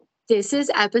This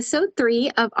is episode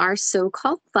 3 of our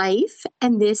so-called life,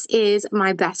 and this is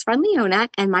my best friend Leona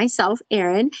and myself,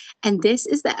 Erin, and this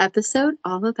is the episode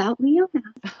all about Leona.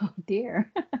 Oh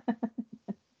dear.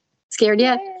 Scared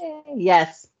yet?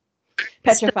 Yes.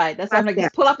 Petrified. That's why I'm like,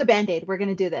 just pull off the Band-Aid. We're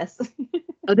gonna do this.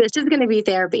 Oh, this is going to be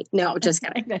therapy. No, just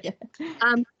kidding.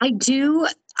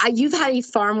 You've had a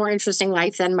far more interesting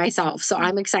life than myself, so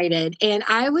I'm excited. And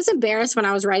I was embarrassed when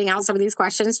I was writing out some of these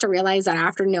questions to realize that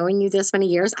after knowing you this many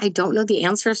years, I don't know the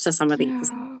answers to some of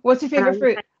these. What's your favorite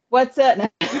fruit? What's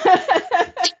it?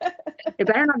 It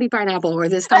better not be pineapple, or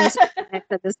this conversation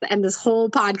and this whole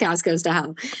podcast goes to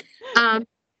hell.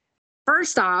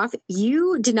 First off,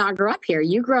 you did not grow up here.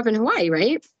 You grew up in Hawaii,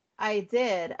 right? I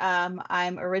did.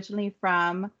 I'm originally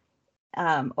from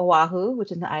Oahu,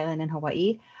 which is an island in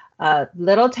Hawaii.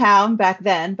 Little town back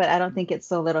then, but I don't think it's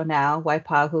so little now.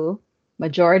 Waipahu.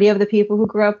 Majority of the people who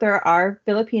grew up there are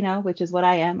Filipino, which is what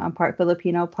I am. I'm part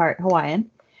Filipino, part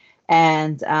Hawaiian.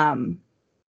 And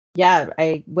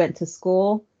I went to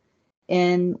school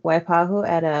in Waipahu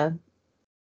at a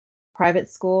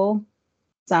private school.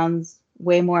 Sounds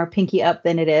way more pinky up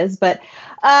than it is, but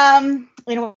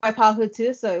in Waipahu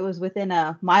too, so it was within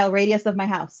a mile radius of my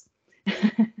house.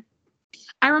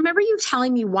 I remember you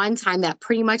telling me one time that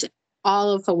pretty much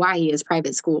all of Hawaii is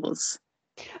private schools.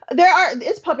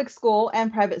 It's public school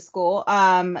and private school.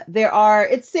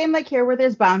 It's same like here where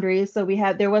there's boundaries. So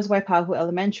there was Waipahu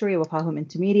Elementary, Waipahu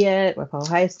Intermediate, Waipahu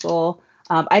High School.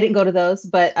 I didn't go to those,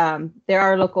 but there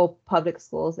are local public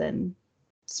schools, and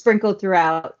sprinkled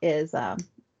throughout is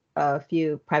a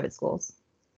few private schools.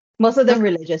 Most of them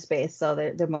religious based, so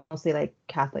they're mostly like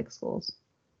Catholic schools.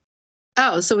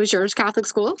 Oh, so was yours Catholic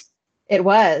school? It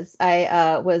was.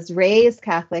 I was raised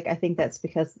Catholic. I think that's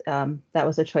because that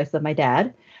was a choice of my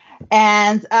dad.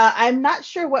 And I'm not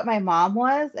sure what my mom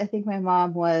was. I think my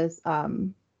mom was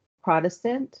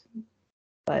Protestant.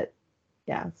 But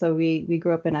yeah, so we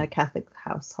grew up in a Catholic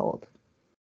household.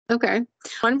 Okay.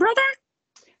 One brother?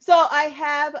 So I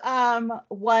have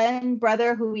one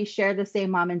brother who we share the same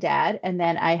mom and dad, and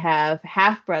then I have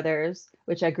half brothers,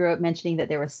 which I grew up mentioning that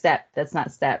they were step. That's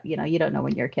not step. You don't know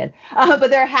when you're a kid,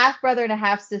 but they're a half brother and a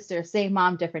half sister, same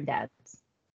mom, different dads.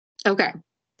 Okay.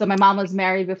 So my mom was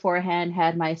married beforehand,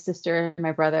 had my sister and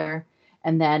my brother,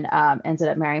 and then ended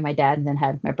up marrying my dad, and then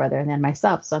had my brother, and then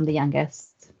myself. So I'm the youngest.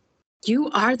 You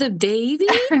are the baby?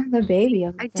 The baby.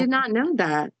 I did not know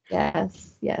that.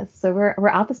 Yes. So we're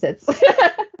opposites.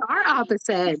 Our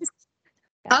opposites.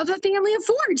 Of a family of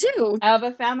 4 too. Of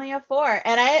a family of 4.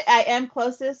 And I am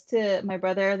closest to my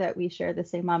brother that we share the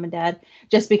same mom and dad,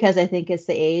 just because I think it's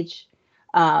the age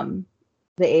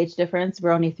difference.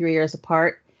 We're only 3 years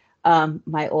apart.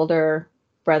 My older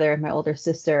brother and my older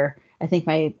sister, I think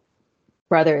my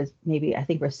brother is I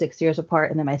think we're 6 years apart.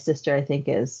 And then my sister, I think,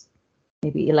 is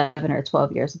maybe 11 or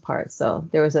 12 years apart. So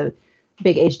there was a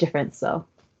big age difference. So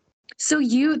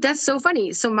that's so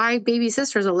funny. So my baby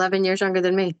sister is 11 years younger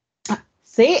than me.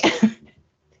 See,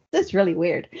 that's really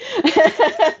weird.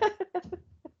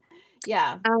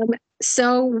 Yeah.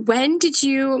 So when did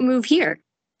you move here?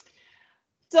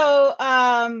 So,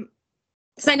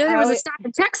 because I know there was a stop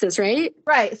in Texas, right?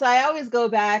 Right. So I always go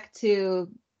back to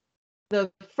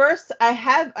the first.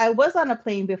 I was on a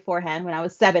plane beforehand. When I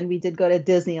was 7, we did go to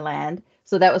Disneyland.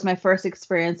 So that was my first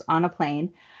experience on a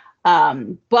plane.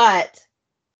 But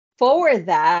before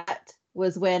that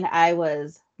was when I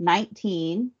was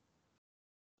 19,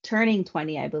 turning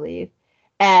 20, I believe.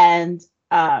 And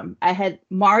I had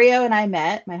Mario and I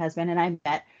met, my husband and I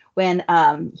met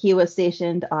when he was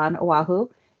stationed on Oahu.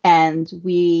 And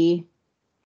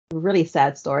really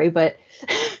sad story, but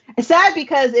it's sad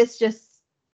because it's just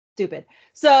stupid.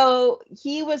 So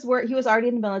he was already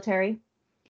in the military,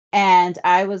 and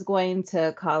I was going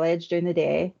to college during the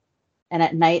day, and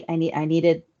at night I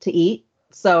needed to eat.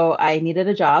 So I needed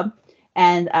a job,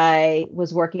 and I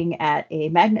was working at a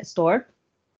magnet store.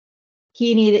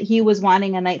 He was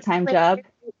wanting a nighttime job.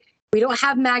 We don't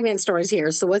have magnet stores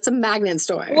here. So what's a magnet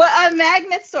store? Well, a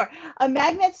magnet store. A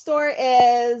magnet store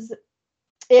is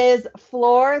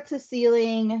floor to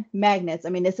ceiling magnets. I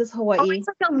mean, this is Hawaii. Oh, it's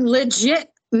like a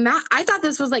legit I thought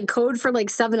this was like code for like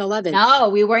 7-Eleven. No,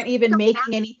 we weren't even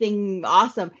making anything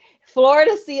awesome. Floor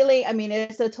to ceiling. I mean,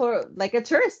 it's a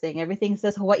tourist thing. Everything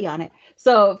says Hawaii on it.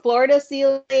 So floor to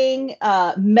ceiling,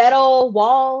 metal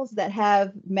walls that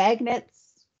have magnets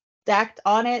stacked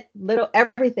on it,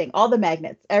 everything, all the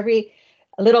magnets, every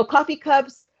little coffee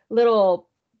cups, little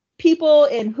people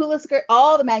in hula skirt,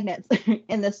 all the magnets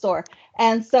in the store.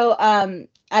 And so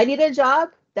I needed a job.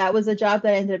 That was a job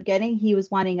that I ended up getting. He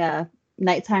was wanting a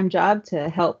nighttime job to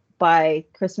help buy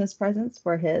Christmas presents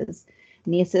for his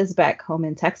nieces back home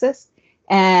in Texas.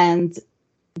 And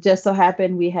just so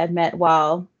happened we had met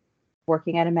while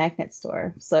working at a magnet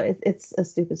store. So it's a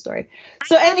stupid story.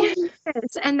 So anyway,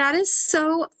 and that is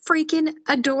so freaking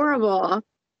adorable.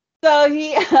 So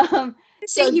he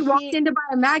He walked in to buy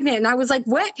a magnet, and I was like,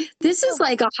 what? This is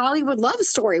like a Hollywood love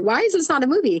story. Why is this not a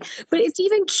movie? But it's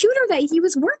even cuter that he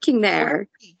was working there.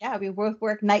 Yeah, we both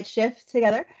work night shift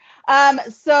together.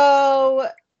 So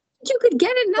you could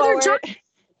get another job in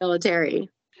the military.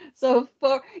 So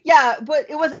but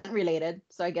it wasn't related.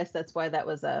 So I guess that's why that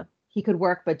was he could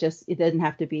work, but just it didn't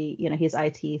have to be, he's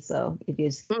IT, so it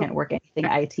just can't work anything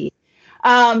IT.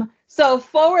 So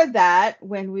forward that,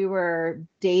 when we were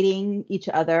dating each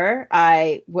other,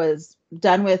 I was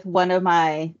done with one of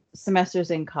my semesters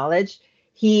in college.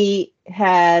 He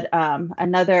had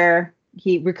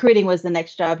recruiting was the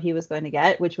next job he was going to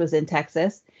get, which was in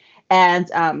Texas. And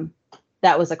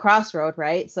that was a crossroad,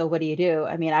 right? So what do you do?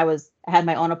 I mean, I had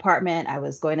my own apartment. I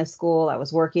was going to school. I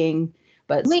was working,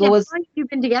 but school was. How long have you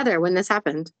been together when this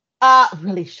happened?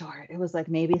 Really short. It was like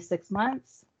maybe 6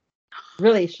 months.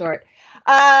 Really short.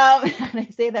 And I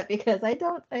say that because I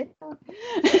don't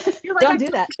don't do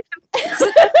that.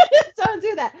 Don't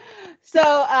do that.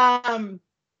 So,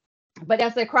 but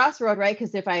that's a crossroad, right?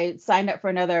 Because if I signed up for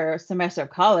another semester of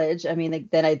college, I mean,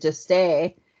 then I'd just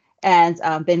stay. And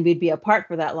then we'd be apart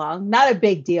for that long. Not a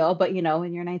big deal, but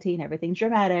when you're 19, everything's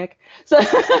dramatic. So,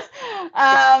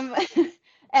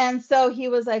 and so he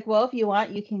was like, well, if you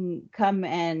want, you can come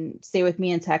and stay with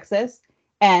me in Texas.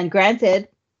 And granted,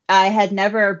 I had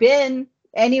never been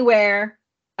anywhere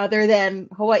other than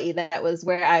Hawaii. That was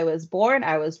where I was born.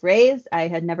 I was raised. I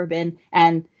had never been.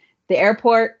 And the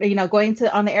airport, going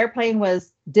on the airplane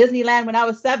was Disneyland when I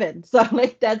was 7. So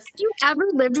like that's. Have you ever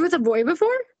lived with a boy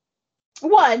before?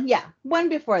 One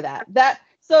before that.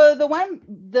 So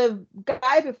the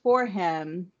guy before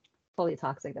him, fully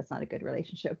toxic. That's not a good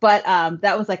relationship. But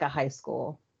that was like a high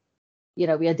school.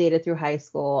 We had dated through high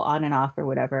school, on and off or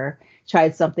whatever.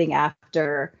 Tried something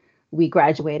after we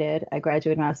graduated. I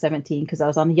graduated when I was 17 because I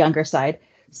was on the younger side.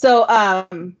 So,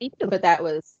 but that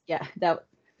was,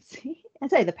 see, I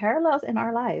tell you, the parallels in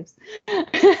our lives.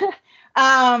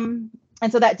 And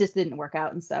so that just didn't work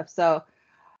out and stuff. So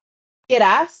get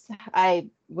asked, I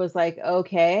was like,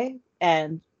 okay.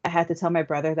 And I had to tell my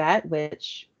brother that,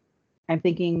 which I'm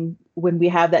thinking when we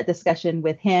have that discussion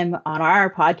with him on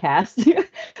our podcast,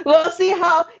 we'll see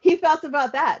how he felt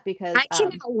about that, because I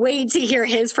cannot wait to hear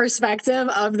his perspective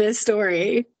of this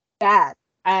story. That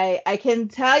I can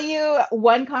tell you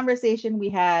one conversation we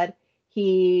had,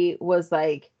 he was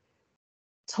like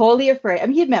totally afraid. I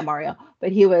mean, he'd met Mario,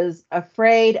 but he was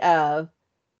afraid of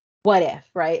what if,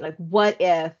 right? Like, what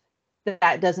if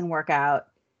that doesn't work out?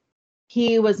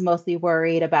 He was mostly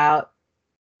worried about,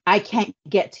 I can't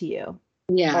get to you.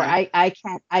 Yeah. Or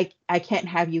I can't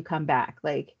have you come back.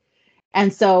 Like,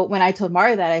 and so when I told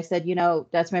Mario that, I said,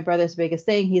 that's my brother's biggest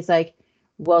thing. He's like,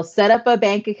 well, set up a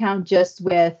bank account just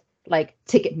with like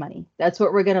ticket money. That's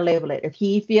what we're going to label it. If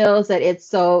he feels that it's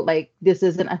so like, this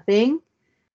isn't a thing,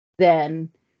 then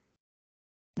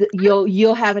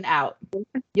you'll have an out.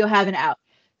 You'll have an out.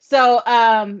 So,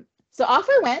 so off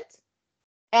I went,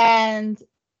 and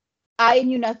I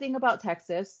knew nothing about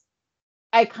Texas.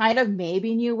 I kind of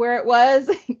maybe knew where it was.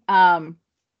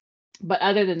 But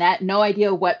other than that, no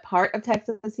idea what part of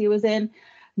Texas he was in.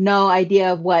 No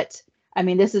idea of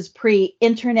this is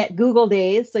pre-internet Google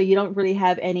days, so you don't really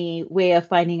have any way of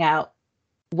finding out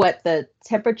what the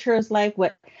temperature is like.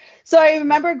 So I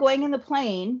remember going in the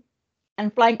plane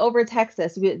and flying over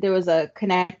Texas. There was a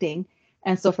connecting.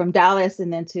 And so from Dallas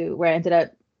and then to where I ended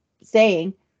up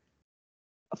staying,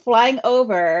 flying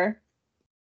over,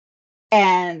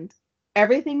 and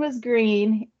everything was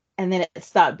green, and then it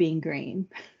stopped being green.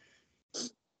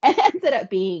 And it ended up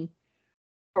being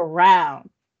brown.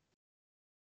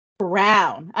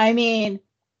 I mean,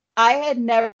 I had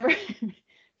never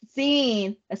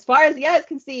seen, as far as the eyes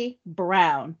can see,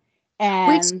 brown.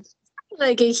 And which,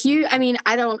 like a huge,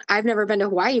 I've never been to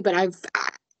Hawaii, but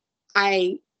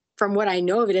from what I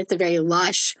know of it, it's a very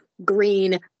lush,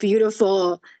 green,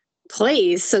 beautiful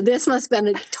place. So this must have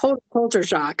been a total culture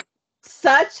shock.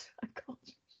 Such a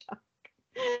culture shock.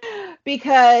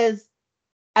 Because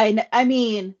I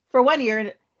mean, for 1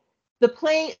 year, the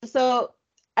plane, so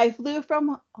I flew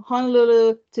from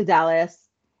Honolulu to Dallas.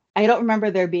 I don't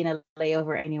remember there being a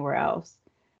layover anywhere else.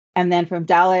 And then from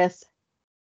Dallas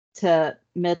to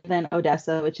Midland,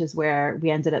 Odessa, which is where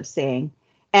we ended up staying.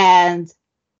 And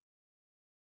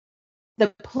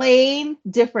the plane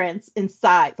difference in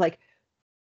size, like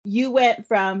you went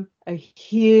from a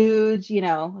huge,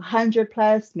 100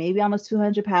 plus, maybe almost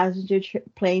 200 passenger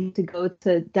plane to go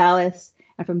to Dallas.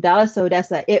 And from Dallas to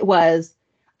Odessa,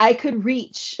 I could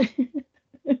reach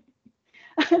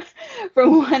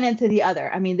from one end to the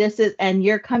other. I mean, and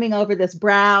you're coming over this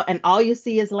brow and all you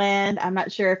see is land. I'm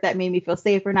not sure if that made me feel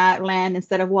safe or not, land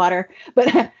instead of water,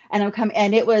 but,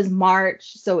 and it was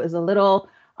March. So it was a little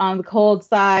on the cold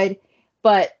side,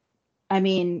 but I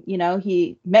mean,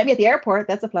 he met me at the airport.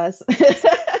 That's a plus. That's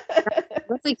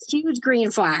a huge green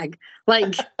flag,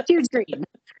 like huge green.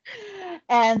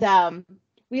 And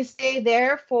we stayed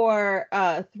there for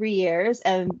 3 years.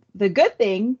 And the good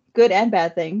and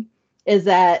bad thing, is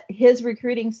that his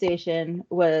recruiting station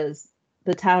was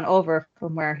the town over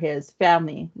from where his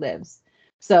family lives.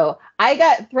 So I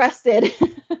got thrusted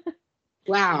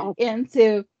wow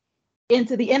into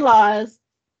the in-laws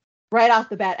right off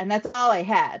the bat. And that's all I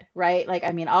had, right? Like,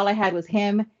 I mean, all I had was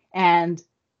him and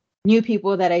new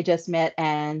people that I just met.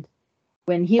 And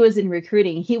when he was in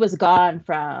recruiting, he was gone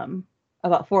from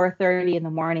about 4:30 in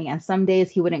the morning. And some days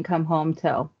he wouldn't come home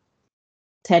till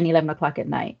 10, 11 o'clock at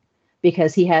night,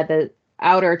 because he had the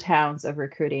outer towns of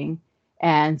recruiting.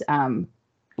 And,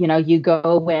 you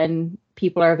go when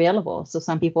people are available. So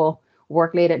some people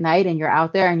work late at night and you're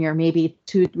out there and you're maybe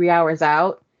 2-3 hours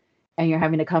out and you're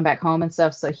having to come back home and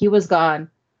stuff. So he was gone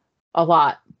a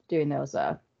lot during those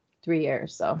 3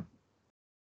 years. So,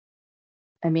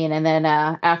 I mean, and then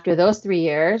after those 3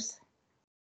 years,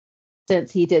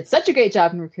 since he did such a great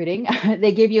job in recruiting,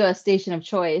 they give you a station of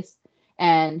choice.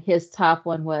 And his top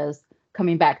one was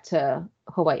coming back to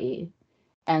Hawaii.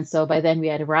 And so by then we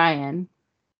had Ryan.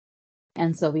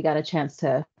 And so we got a chance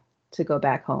to go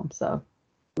back home. So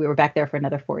we were back there for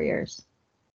another 4 years.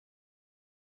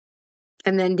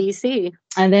 And then DC.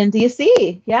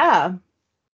 Yeah.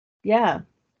 Yeah.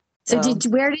 So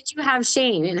where did you have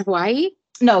Shane? In Hawaii?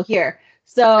 No, here.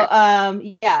 So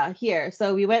here.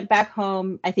 So we went back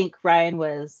home. I think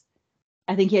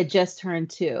he had just turned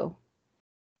 2.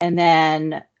 And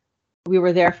then we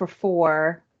were there for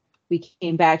 4. We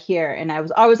came back here, and I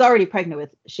was already pregnant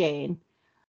with Shane.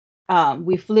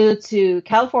 We flew to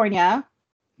California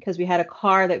because we had a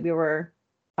car that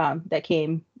that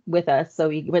came with us. So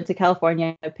we went to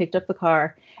California, picked up the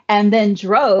car, and then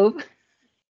drove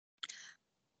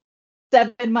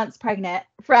 7 months pregnant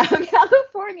from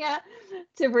California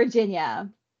to Virginia.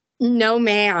 No,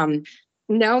 ma'am.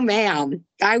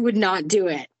 I would not do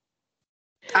it.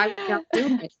 I would not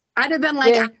do it. I'd have been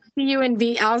like, I'll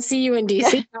see you in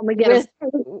DC.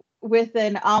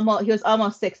 He was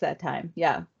almost 6 that time.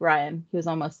 Yeah, Ryan. He was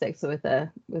almost 6, so with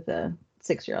a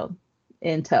 6-year-old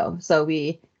in tow. So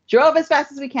we drove as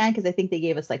fast as we can, because I think they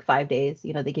gave us like 5 days.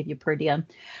 They give you per diem.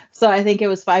 So I think it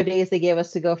was 5 days they gave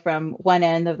us to go from one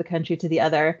end of the country to the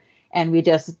other, and we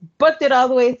just booked it all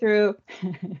the way through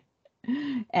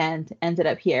and ended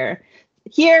up here,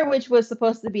 which was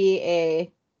supposed to be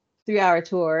a 3-hour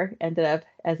tour, ended up,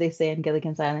 as they say in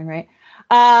Gilligan's Island, right?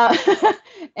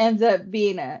 Ends up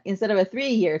being instead of a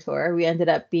 3-year tour, we ended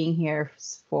up being here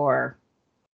for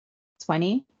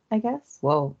 20, I guess.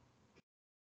 Whoa.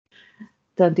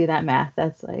 Don't do that math.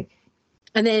 That's like.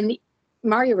 And then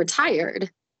Mario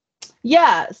retired.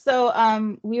 Yeah. So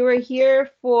he was here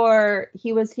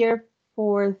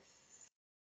for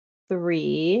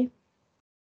 3.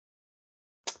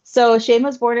 So Shane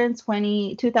was born in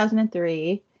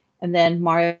 2003. And then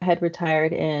Mario had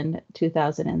retired in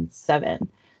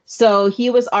 2007. So he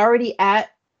was already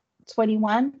at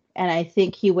 21. And I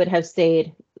think he would have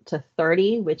stayed to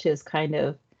 30, which is kind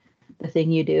of the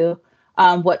thing you do.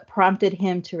 What prompted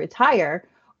him to retire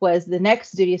was the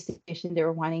next duty station they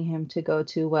were wanting him to go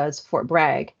to was Fort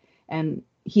Bragg. And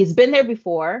he's been there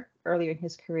before, earlier in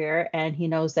his career. And he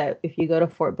knows that if you go to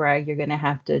Fort Bragg, you're going to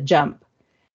have to jump.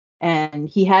 And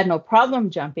he had no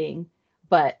problem jumping,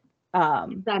 but what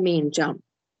does that mean, jump?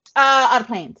 Out of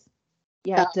planes.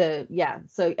 You have to, yeah.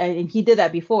 So, and he did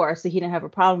that before, so he didn't have a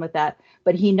problem with that.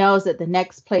 But he knows that the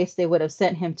next place they would have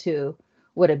sent him to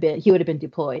he would have been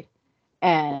deployed,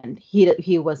 and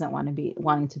he wasn't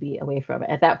wanting to be away from it.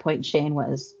 At that point, Shane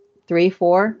was 3,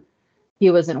 4.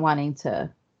 He wasn't wanting to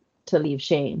leave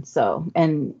Shane. So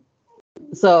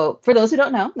for those who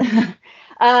don't know,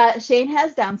 Shane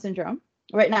has Down syndrome.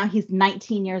 Right now, he's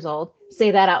 19 years old.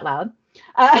 Say that out loud.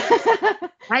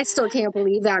 I still can't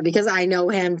believe that, because I know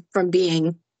him from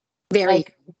being very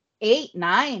like 8,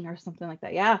 9 or something like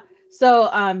that. Yeah. So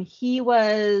he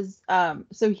was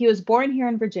born here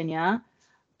in Virginia.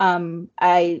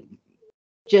 I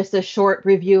just a short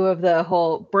review of the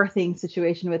whole birthing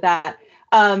situation with that.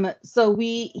 So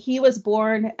he was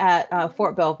born at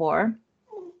Fort Belvoir,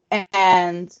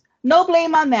 and no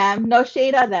blame on them, no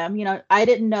shade on them. I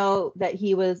didn't know that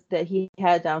he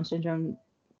had Down syndrome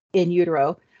in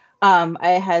utero. I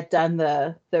had done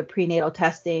the prenatal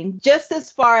testing just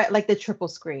as far like the triple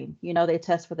screen. You know, they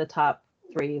test for the top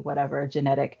 3, whatever,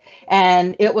 genetic,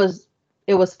 and it was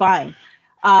fine.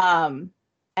 And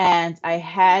I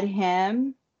had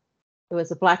him. It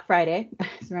was a Black Friday. I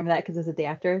remember that because it was the day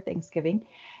after Thanksgiving,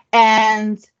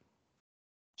 and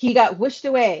he got whooshed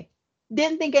away.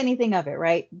 Didn't think anything of it,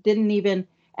 right? Didn't even.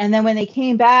 And then when they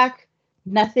came back,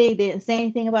 nothing. They didn't say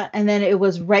anything about. And then it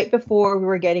was right before we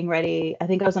were getting ready. I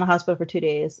think I was in the hospital for 2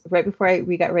 days. Right before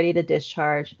we got ready to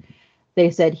discharge, they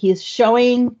said he's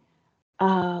showing.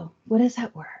 What is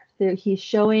that word? He's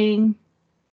showing,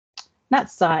 not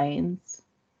signs,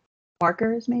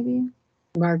 markers, maybe.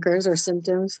 Markers or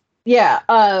symptoms. Yeah,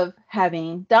 of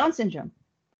having Down syndrome.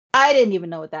 I didn't even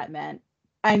know what that meant.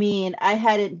 I mean, I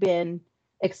hadn't been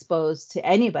exposed to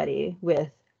anybody with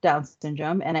Down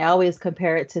syndrome, and I always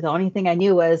compare it to the only thing I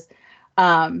knew was,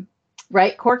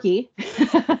 right, Corky. That's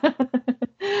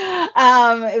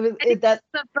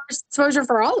the first exposure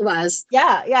for all of us.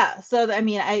 Yeah. So I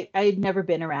mean, I'd never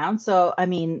been around. So I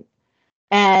mean,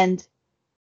 and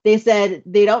they said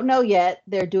they don't know yet.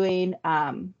 They're doing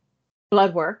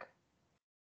blood work,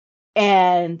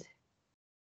 and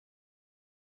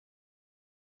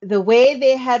the way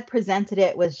they had presented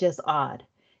it was just odd.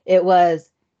 It was,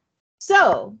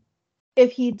 so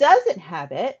if he doesn't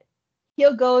have it,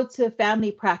 he'll go to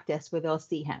family practice where they'll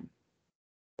see him.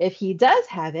 If he does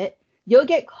have it, you'll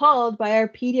get called by our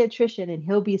pediatrician and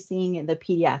he'll be seeing in the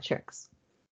pediatrics.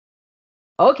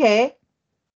 Okay.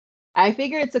 I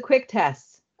figure it's a quick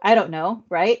test. I don't know,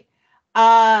 right?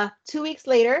 2 weeks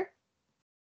later,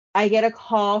 I get a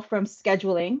call from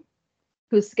scheduling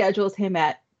who schedules him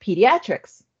at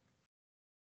pediatrics.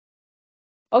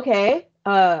 Okay.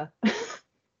 I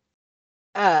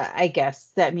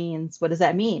guess that means, what does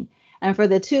that mean? And for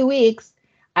the 2 weeks,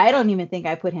 I don't even think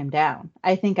I put him down.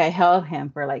 I think I held him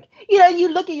for like,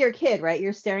 you look at your kid, right?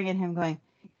 You're staring at him going,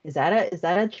 is that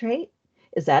a trait?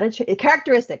 Is that a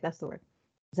characteristic? That's the word.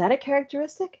 Is that a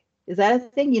characteristic? Is that a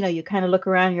thing? You kind of look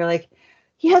around, you're like,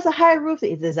 he has a high roof.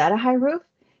 Is that a high roof?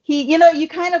 You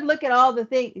kind of look at all the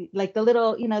things, like the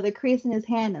little, the crease in his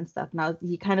hand and stuff. Now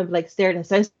you kind of like stared at,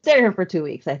 so I stared at him for 2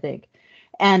 weeks, I think.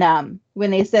 And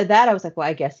when they said that, I was like, well,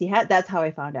 I guess he had, that's how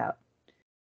I found out.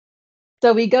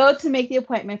 So we go to make the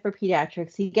appointment for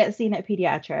pediatrics. He gets seen at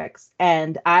pediatrics.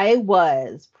 And I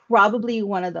was probably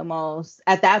one of the most,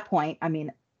 at that point, I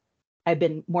mean, I've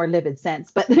been more livid since,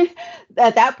 but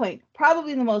at that point,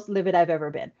 probably the most livid I've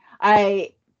ever been.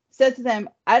 I said to them,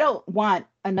 I don't want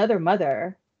another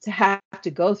mother to have to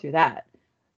go through that.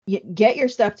 Get your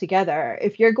stuff together.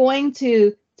 If you're going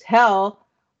to tell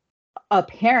a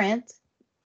parent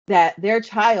that their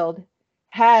child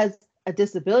has a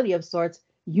disability of sorts,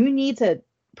 you need to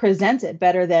present it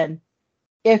better than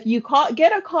if you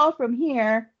get a call from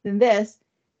here, then this.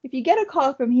 If you get a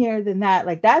call from here, then that.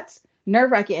 Like, that's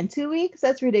nerve-wracking. In 2 weeks,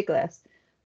 that's ridiculous.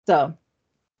 So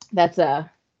that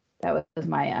was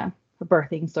my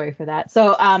birthing story for that.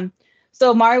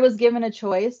 So Mari was given a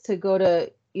choice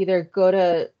to either go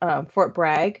to Fort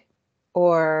Bragg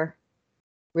or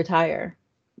retire.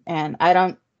 And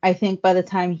I think by the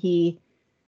time he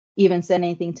even said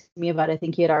anything to me about it, I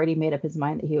think he had already made up his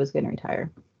mind that he was going to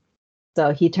retire.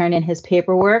 So he turned in his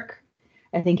paperwork.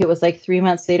 I think it was like 3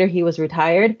 months later, he was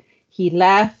retired. He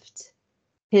left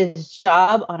his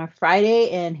job on a Friday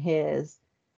in his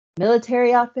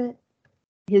military outfit,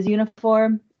 his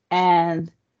uniform,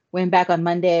 and went back on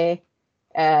Monday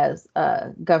as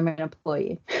a government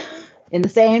employee in the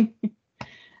same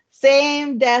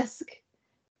desk,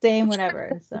 same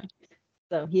whatever.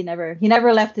 So he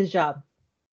never left his job.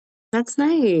 That's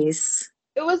nice.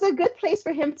 It was a good place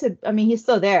for him to, I mean, he's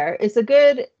still there. It's a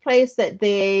good place that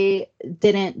they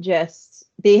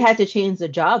had to change the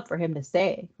job for him to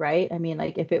stay, right? I mean,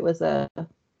 like if it was a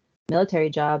military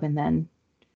job and then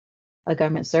a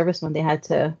government service one, they had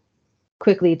to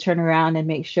quickly turn around and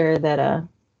make sure that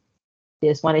they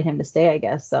just wanted him to stay, I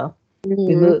guess. So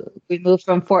we moved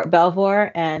from Fort Belvoir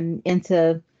and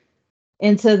into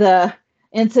Nova,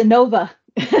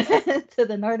 to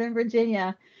the Northern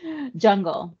Virginia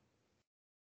jungle.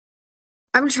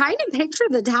 I'm trying to picture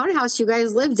the townhouse you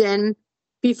guys lived in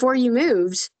before you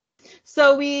moved.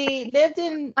 So we lived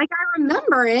in, like, I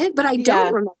remember it, but I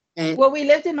don't remember it. Well, we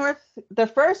lived in the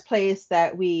first place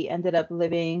that we ended up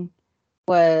living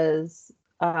was,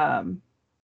 where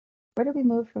did we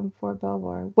move from Fort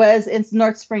Belvoir? Was in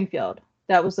North Springfield.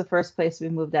 That was the first place we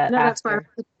moved at. No, after. That's where I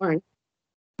was born.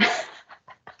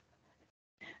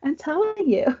 I'm telling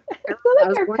you. I feel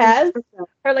like our paths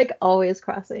are like always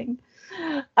crossing.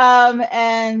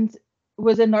 And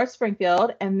was in North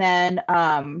Springfield, and then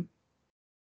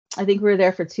I think we were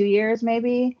there for 2 years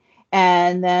maybe.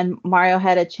 And then Mario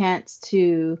had a chance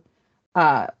to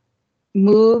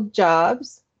move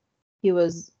jobs.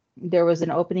 There was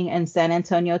an opening in San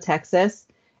Antonio, Texas.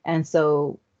 And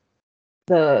so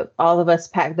all of us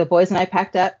packed, the boys and I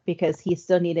packed up because he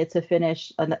still needed to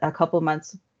finish a couple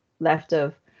months left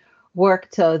of work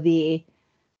till the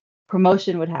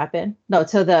promotion would happen. No,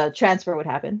 till the transfer would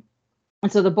happen.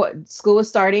 And so school was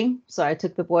starting. So I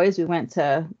took the boys. We went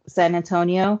to San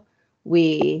Antonio.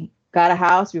 We got a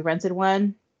house. We rented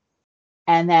one.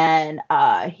 And then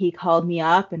he called me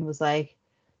up and was like,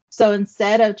 so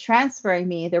instead of transferring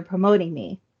me, they're promoting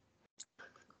me.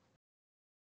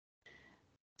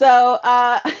 So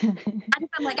I'm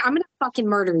like, I'm going to fucking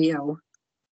murder you.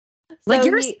 Like,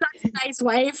 you're such a nice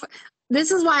wife.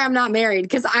 This is why I'm not married,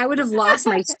 because I would have lost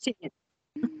my shit.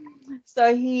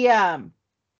 So he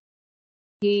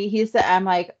said, I'm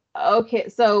like, okay,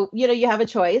 so, you have a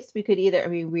choice. We could either,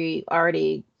 we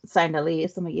already signed a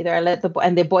lease. I'm like, either I let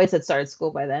and the boys had started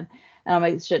school by then. And I'm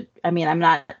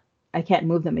like, I can't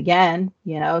move them again,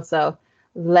 so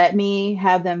let me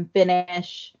have them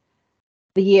finish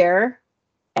the year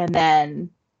and then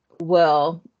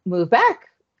we'll move back.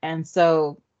 And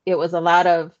so it was a lot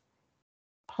of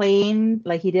plane,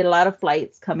 like he did a lot of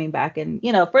flights coming back and,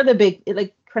 for the big,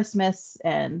 like Christmas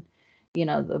and,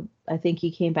 I think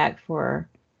he came back for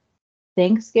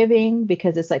Thanksgiving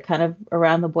because it's like kind of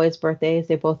around the boys' birthdays.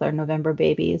 They both are November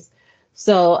babies.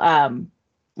 So,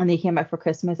 and he came back for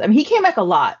Christmas. He came back a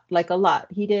lot.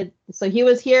 He did. So he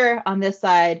was here on this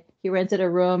side. He rented a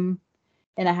room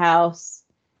in a house.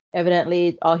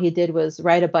 Evidently, all he did was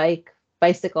ride a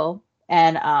bicycle,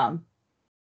 and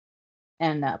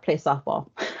play softball.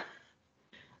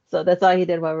 So that's all he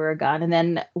did while we were gone. And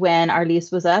then when our lease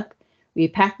was up, we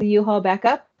packed the U-Haul back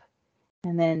up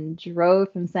and then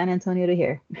drove from San Antonio to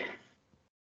here.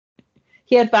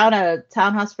 He had found a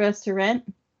townhouse for us to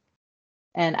rent,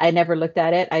 and I never looked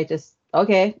at it. I just,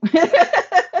 okay.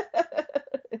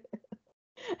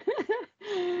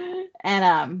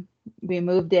 And we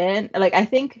moved in. Like, I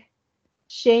think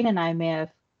Shane and I may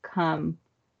have come.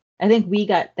 I think we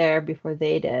got there before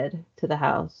they did to the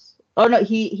house. Oh no,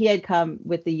 he had come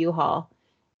with the U-Haul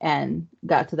and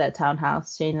got to that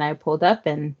townhouse. Shane and I pulled up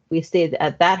and we stayed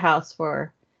at that house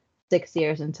for 6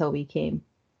 years until we came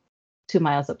 2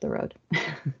 miles up the road.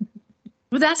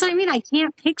 Well, that's what I mean. I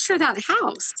can't picture that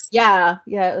house. Yeah,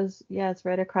 it's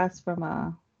right across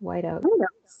from White Oak.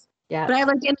 Yeah. But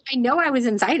I know I was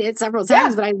inside it several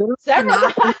times, but I literally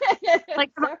cannot.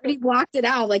 Like, I've already blocked it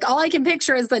out. Like, all I can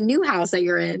picture is the new house that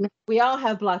you're in. We all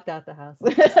have blocked out the house.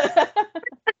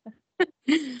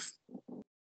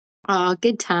 Oh,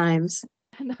 good times.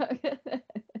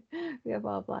 We have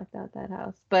all blocked out that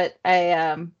house. But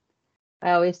I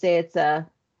always say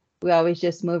we always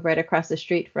just move right across the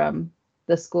street from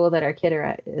the school that our kid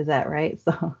is at, right?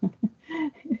 So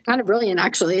kind of brilliant,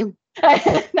 actually.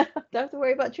 Don't have to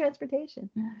worry about transportation.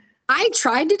 I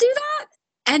tried to do that,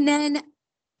 and then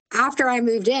after I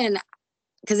moved in,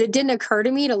 because it didn't occur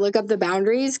to me to look up the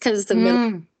boundaries, because the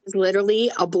middle is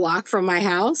literally a block from my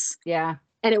house. Yeah.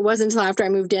 And it wasn't until after I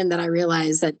moved in that I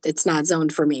realized that it's not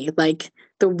zoned for me. Like,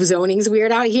 the zoning's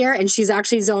weird out here, and she's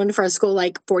actually zoned for a school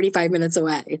like 45 minutes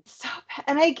away.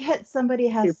 And I get somebody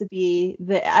has to be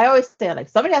I always say, like,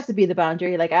 somebody has to be the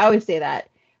boundary. Like, I always say that.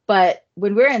 But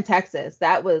when we're in Texas,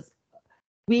 where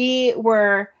we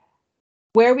were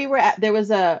at, there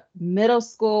was a middle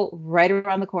school right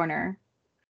around the corner.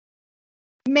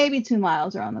 Maybe 2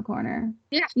 miles around the corner.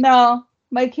 Yeah. No,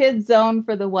 my kids zone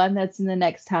for the one that's in the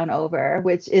next town over,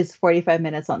 which is 45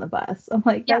 minutes on the bus. I'm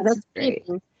like, that's great.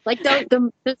 Like,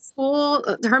 the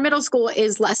school, her middle school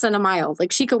is less than a mile.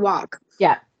 Like, she could walk.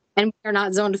 Yeah. And we're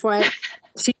not zoned for it.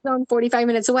 She's zoned 45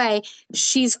 minutes away.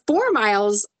 She's 4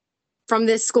 miles from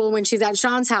this school when she's at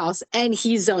Sean's house, and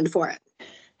he's zoned for it.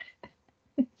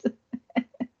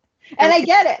 And I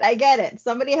get it.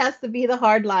 Somebody has to be the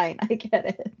hard line. I get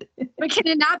it. But can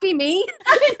it not be me?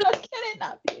 I know, can it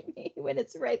not be me when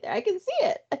it's right there? I can see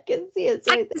it. It's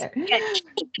right there.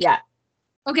 Yeah.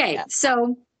 Okay,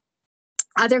 so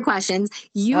other questions.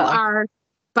 You are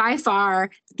by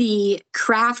far the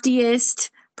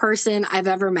craftiest person I've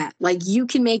ever met. Like, you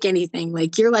can make anything.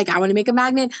 Like, you're like, I want to make a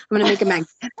magnet, I'm going to make a magnet.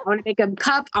 I want to make a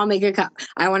cup, I'll make a cup.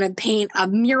 I want to paint a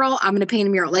mural, I'm going to paint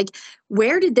a mural. Like,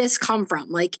 where did this come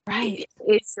from? Like, right.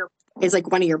 Is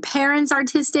like one of your parents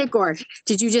artistic, or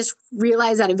did you just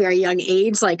realize at a very young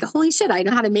age, like, holy shit, I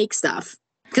know how to make stuff?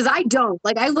 Because I don't.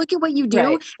 Like, I look at what you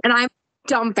do and I'm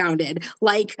dumbfounded.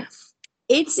 Like,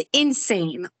 it's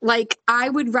insane. Like, I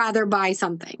would rather buy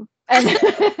something.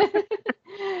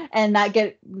 and not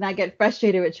get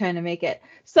frustrated with trying to make it.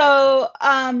 So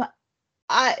neither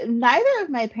of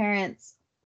my parents,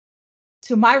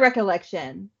 to my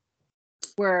recollection,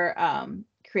 were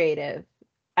creative.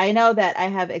 I know that I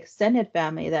have extended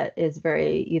family that is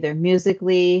very either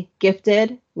musically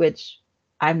gifted, which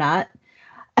I'm not,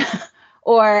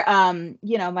 or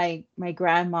my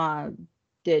grandma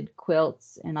did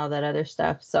quilts and all that other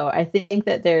stuff. So I think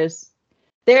that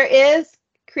there is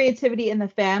creativity in the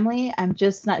family. I'm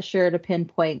just not sure to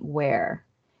pinpoint where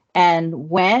and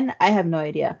when. I have no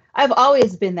idea. I've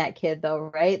always been that kid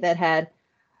though, right? That had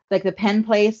like the pen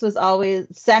place was always,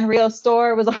 Sanrio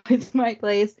store was always my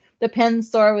place. The pen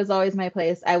store was always my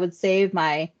place. I would save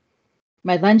my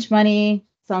lunch money.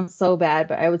 Sounds so bad,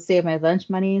 but I would save my lunch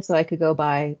money so I could go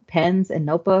buy pens and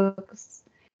notebooks.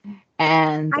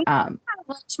 And I had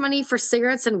lunch money for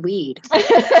cigarettes and weed.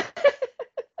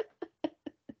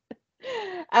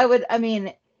 I've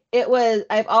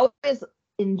always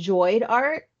enjoyed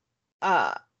art.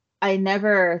 I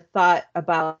never thought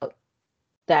about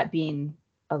that being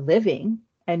a living.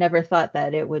 I never thought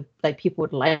that it would, like, people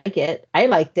would like it. I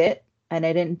liked it, and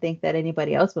I didn't think that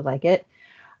anybody else would like it.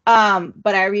 But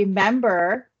I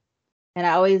remember, and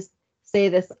I always say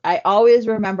this, I always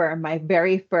remember my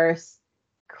very first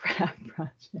craft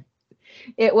project.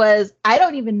 It was, I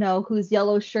don't even know whose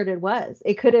yellow shirt it was.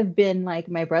 It could have been like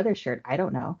my brother's shirt. I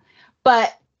don't know.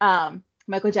 But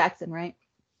Michael Jackson, right?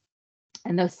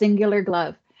 And the singular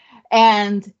glove.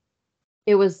 And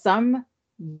it was some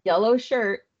yellow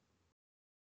shirt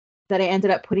that I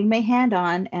ended up putting my hand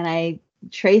on, and I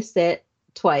traced it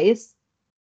twice,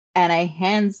 and I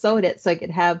hand sewed it so I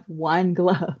could have one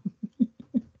glove.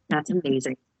 That's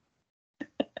amazing.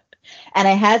 And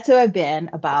I had to have been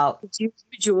about... Did you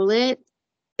bejewel it?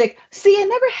 See, I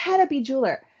never had a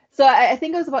bejeweler. So I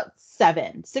think it was about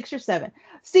 6 or 7.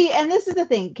 See, and this is the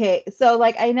thing, okay? So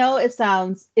like, I know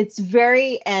it's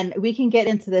very, and we can get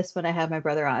into this when I have my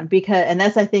brother on, and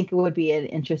that's, I think, would be an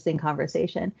interesting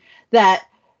conversation, that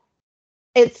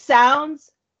it sounds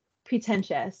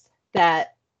pretentious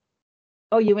that,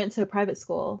 oh, you went to a private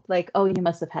school, like, oh, you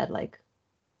must have had like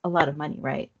a lot of money,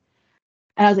 right?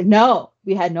 And I was like, no,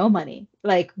 we had no money.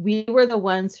 Like, we were the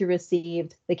ones who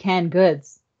received the canned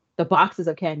goods, the boxes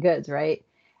of canned goods, right?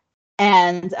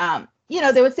 And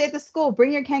they would say at the school,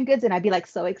 bring your canned goods, and I'd be like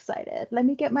so excited. Let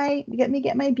me get my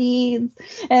beans,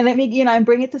 and let me, and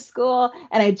bring it to school,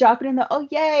 and I drop it in oh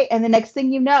yay! And the next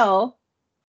thing you know,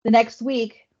 the next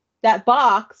week, that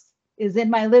box is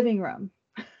in my living room.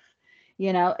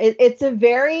 It's a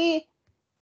very...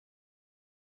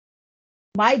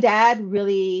 My dad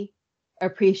really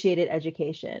appreciated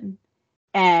education,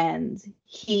 and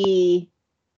he,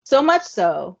 so much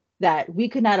so that we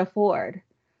could not afford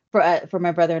for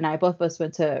my brother and I, both of us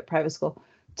went to private school,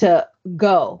 to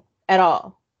go at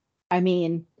all. I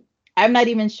mean, I'm not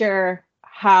even sure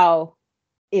how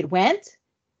it went,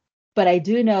 but I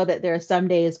do know that there are some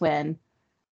days when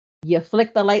you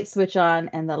flick the light switch on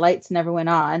and the lights never went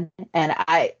on, and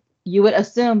you would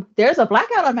assume there's a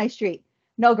blackout on my street.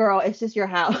 No, girl, it's just your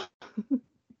house.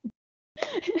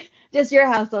 Just your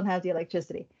house don't have the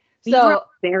electricity. We grew up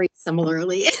very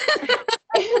similarly.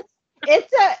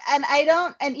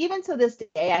 And even to this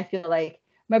day, I feel like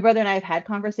my brother and I have had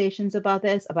conversations about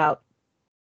this, about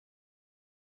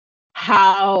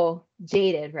how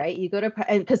jaded, right? You go to,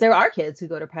 because there are kids who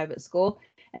go to private school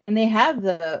and they have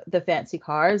the fancy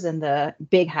cars and the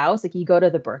big house. Like, you go to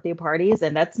the birthday parties,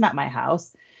 and that's not my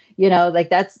house. Like,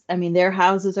 their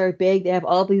houses are big. They have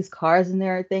all these cars and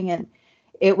everything. And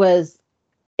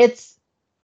it's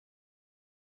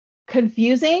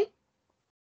confusing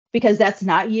because that's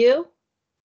not you,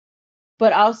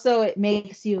 but also it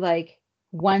makes you like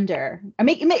wonder. I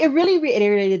mean, it really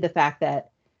reiterated the fact that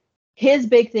his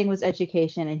big thing was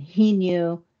education, and he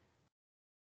knew,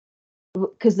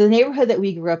 because the neighborhood that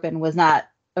we grew up in was not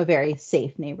a very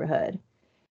safe neighborhood.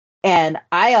 And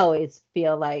I always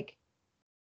feel like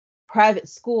private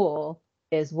school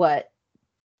is what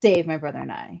saved my brother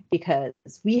and I, because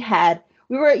we're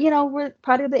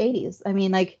product of the 80s. I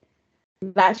mean, like,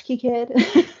 latchkey kid,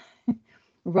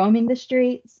 roaming the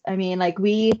streets. I mean, like,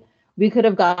 we could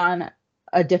have gone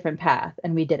a different path,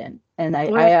 and we didn't. And I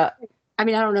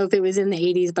don't know if it was in the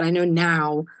 80s, but I know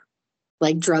now,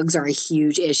 like, drugs are a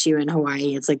huge issue in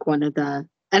Hawaii. It's like one of the,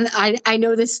 and I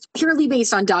know this purely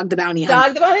based on Dog the Bounty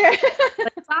Hunter. Dog the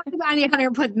Bounty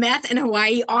Hunter put meth in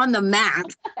Hawaii on the map.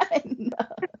 I know.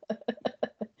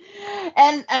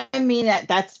 And I mean,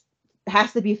 that's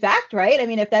has to be fact, right? I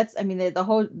mean, the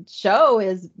whole show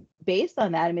is based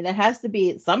on that. I mean, that has to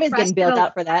be, somebody's getting bailed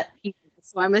out for that.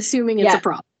 So I'm assuming it's a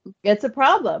problem. It's a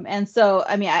problem. And so,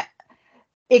 I mean,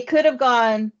 it could have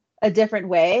gone a different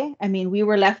way. I mean, we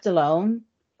were left alone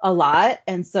a lot.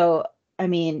 And so, I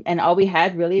mean, and all we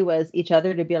had really was each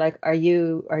other to be like, are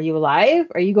you alive?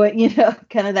 Are you going,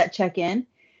 kind of that check in.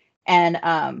 And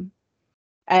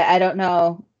I don't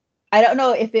know. I don't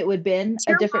know if it would have been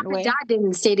a different way. Your mom and dad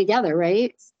didn't stay together,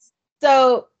 right?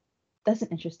 So that's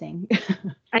interesting.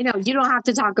 I know you don't have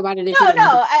to talk about it. No.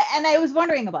 I was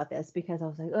wondering about this because I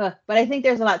was like, ugh, but I think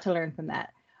there's a lot to learn from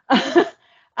that.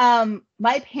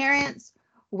 My parents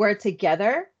were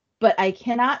together, but I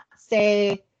cannot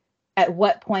say at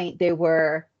what point they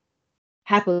were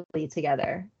happily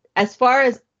together. As far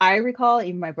as I recall,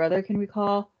 even my brother can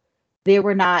recall, they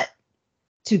were not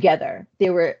together. They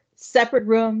were separate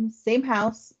rooms, same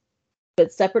house,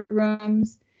 but separate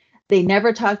rooms. They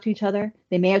never talked to each other.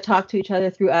 They may have talked to each other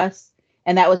through us.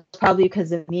 And that was probably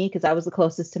because of me, because I was the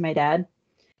closest to my dad.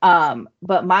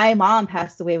 But my mom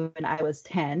passed away when I was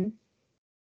 10.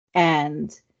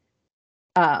 And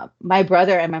my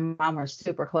brother and my mom were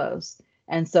super close.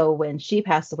 And so when she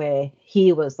passed away,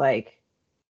 he was like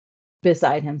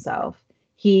beside himself.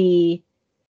 He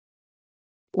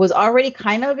was already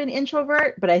kind of an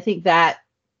introvert, but I think that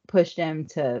pushed him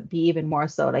to be even more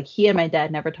so. Like he and my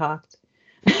dad never talked.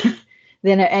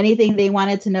 Then anything they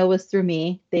wanted to know was through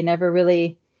me. They never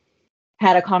really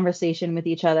had a conversation with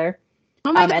each other.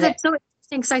 Oh my God, that's so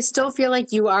interesting because I still feel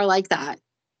like you are like that.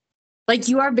 Like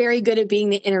you are very good at being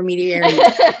the intermediary.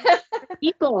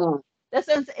 People.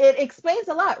 It explains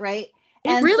a lot, right?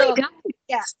 It really does.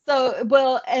 Yeah. So,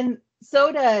 well, and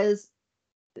so does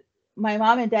my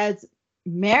mom and dad's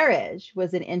marriage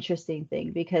was an interesting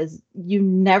thing because you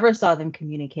never saw them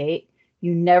communicate.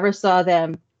 You never saw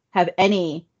them have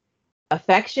any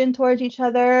affection towards each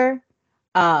other.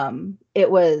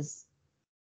 It was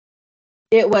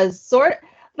sort of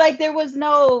like there was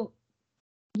no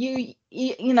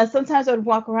sometimes I would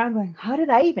walk around going, how did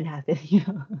I even happen?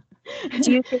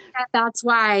 Do you think that that's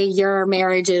why your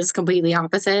marriage is completely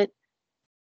opposite?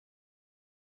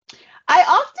 I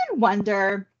often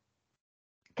wonder,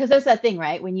 because there's that thing,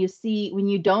 right? When you see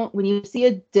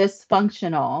a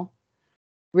dysfunctional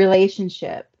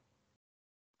relationship,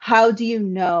 how do you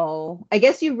know? I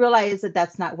guess you realize that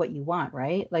that's not what you want,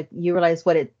 right? Like you realize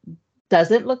what it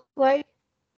doesn't look like.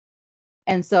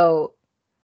 And so,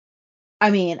 I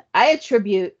mean, I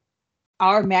attribute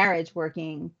our marriage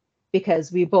working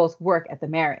because we both work at the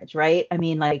marriage, right? I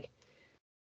mean, like,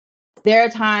 there are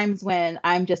times when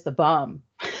I'm just a bum.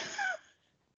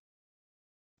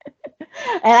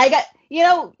 And I got,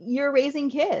 you're raising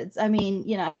kids. I mean,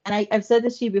 and I've said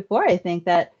this to you before. I think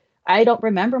that I don't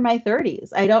remember my 30s.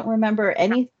 I don't remember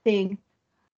anything.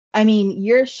 I mean,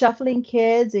 you're shuffling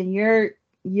kids and you're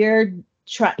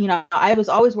I was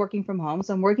always working from home.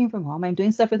 So I'm working from home. I'm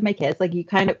doing stuff with my kids. Like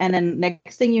and then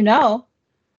next thing you know,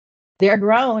 they're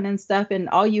grown and stuff. And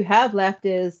all you have left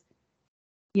is,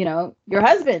 your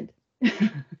husband.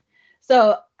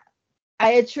 So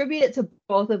I attribute it to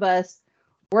both of us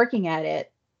working at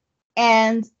it.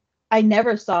 And I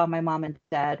never saw my mom and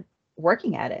dad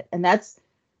working at it. And that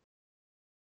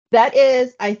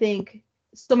is, I think,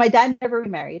 so my dad never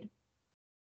remarried.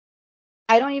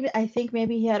 I think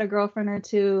maybe he had a girlfriend or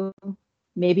two.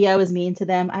 Maybe I was mean to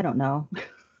them. I don't know.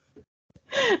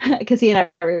 Because he and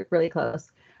I were really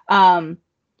close.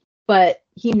 But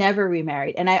he never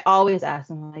remarried. And I always asked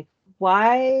him, like,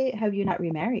 why have you not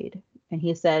remarried? And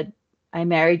he said, I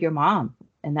married your mom.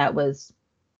 And that was,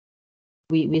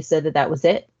 we said that was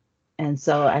it. And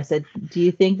so I said, do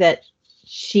you think that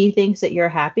she thinks that you're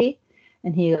happy?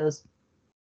 And he goes,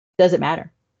 doesn't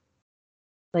matter.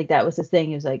 Like that was his thing.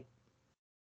 He was like,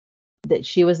 that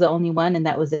she was the only one and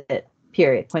that was it,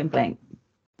 period, point blank.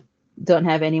 Don't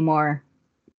have any more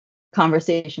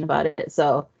conversation about it.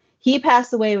 So he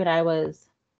passed away when I was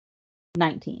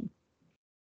 19.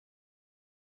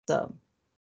 So.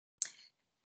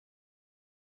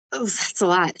 Oh, that's a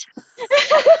lot.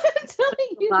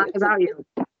 Telling you, a lot about you.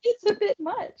 It's a bit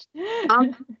much.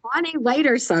 On a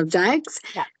lighter subject,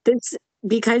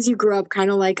 because you grew up kind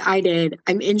of like I did,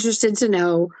 I'm interested to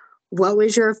know what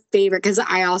was your favorite, because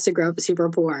I also grew up super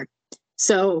poor.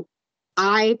 So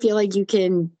I feel like you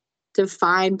can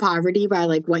define poverty by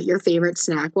like what your favorite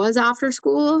snack was after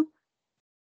school.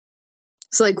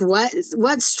 So like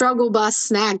what struggle bus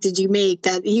snack did you make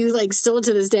that you like still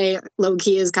to this day low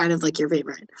key is kind of like your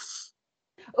favorite?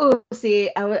 Oh, see,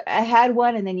 I had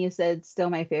one and then you said still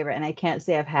my favorite, and I can't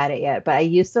say I've had it yet, but I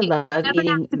used to love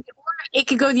eating. It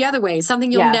could go the other way.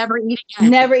 Something you'll never eat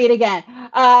again. Never eat again.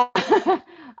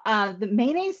 The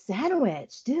mayonnaise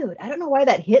sandwich, dude. I don't know why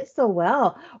that hits so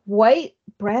well. White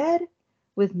bread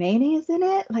with mayonnaise in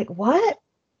it. Like what?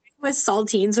 With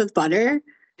saltines with butter.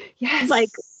 Yes. Like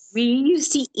we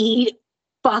used to eat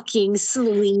fucking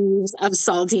sleeves of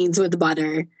saltines with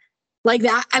butter. Like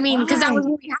that. I mean, because that was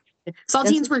what we had.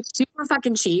 Saltines were super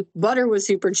fucking cheap. Butter was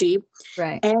super cheap.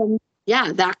 Right. And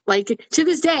yeah, that like to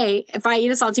this day, if I eat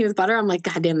a saltine with butter, I'm like,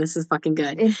 God damn, this is fucking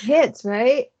good. It hits,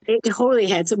 right? It totally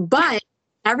hits. But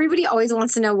everybody always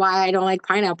wants to know why I don't like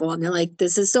pineapple. And they're like,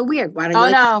 this is so weird. Why don't you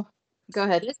like no. Go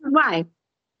ahead. This is why.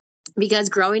 Because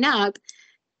growing up,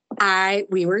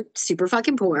 we were super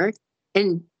fucking poor,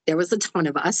 and there was a ton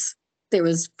of us. There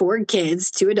was 4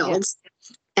 kids, 2 adults,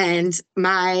 and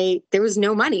there was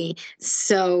no money.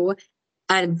 So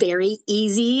a very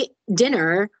easy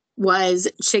dinner was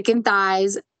chicken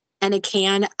thighs and a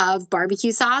can of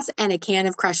barbecue sauce and a can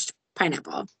of crushed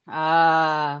pineapple.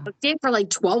 Cooked it for like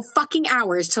 12 fucking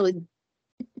hours till it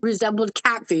resembled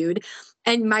cat food.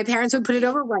 And my parents would put it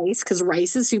over rice because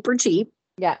rice is super cheap.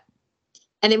 Yeah.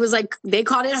 And it was like, they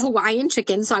called it Hawaiian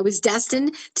chicken. So I was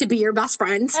destined to be your best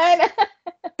friend.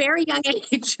 Very young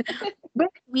age. But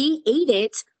we ate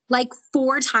it like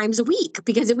 4 times a week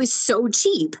because it was so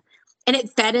cheap and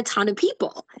it fed a ton of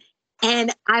people.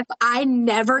 And I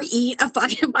never eat a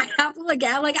fucking pineapple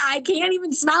again. Like, I can't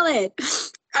even smell it.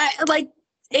 Like,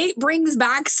 it brings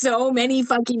back so many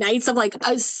fucking nights of like,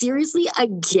 seriously,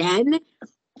 again?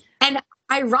 And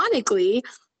ironically,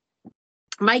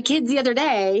 my kids the other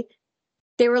day,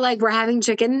 they were like, we're having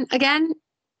chicken again.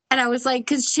 And I was like,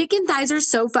 because chicken thighs are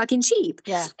so fucking cheap.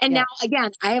 Yeah. And now,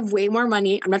 again, I have way more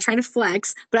money. I'm not trying to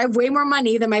flex, but I have way more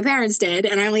money than my parents did.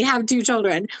 And I only have 2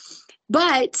 children.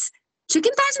 But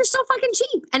chicken thighs are so fucking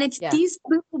cheap. And if these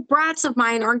little brats of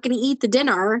mine aren't going to eat the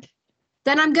dinner,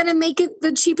 then I'm going to make it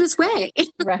the cheapest way.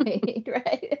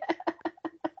 Right.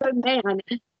 But man,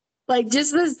 like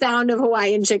just the sound of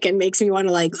Hawaiian chicken makes me want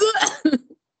to like,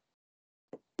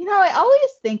 I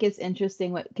always think it's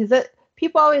interesting because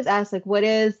people always ask, like, what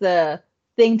is the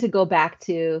thing to go back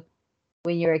to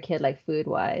when you're a kid, like food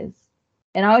wise?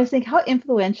 And I always think how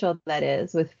influential that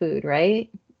is with food, right?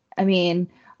 I mean,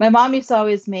 my mom used to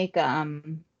always make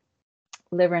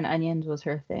liver and onions was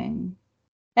her thing.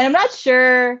 And I'm not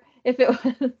sure if it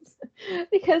was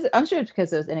because I'm sure it's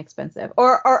because it was inexpensive.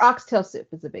 Or oxtail soup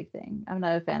is a big thing. I'm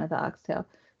not a fan of the oxtail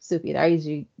soup either. I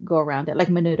usually go around it like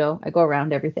menudo. I go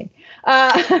around everything.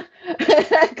 I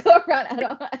go around.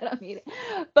 I don't eat it.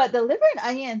 But the liver and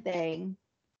onion thing,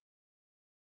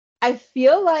 I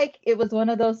feel like it was one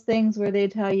of those things where they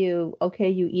tell you, okay,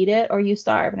 you eat it or you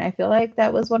starve. And I feel like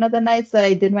that was one of the nights that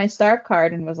I did my starve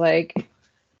card and was like,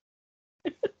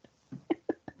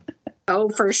 oh,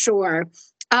 for sure.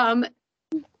 My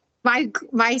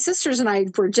sisters and I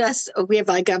we have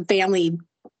like a family,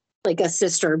 like a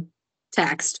sister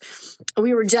text.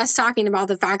 We were just talking about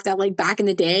the fact that like back in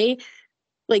the day,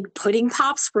 like pudding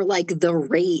pops were like the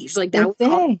rage. Like that was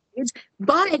all the rage.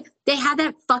 But they had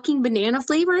that fucking banana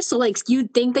flavor. So like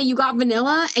you'd think that you got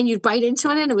vanilla and you'd bite into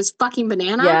it and it was fucking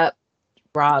banana. Yep.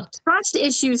 Robbed. Trust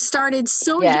issues started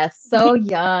so so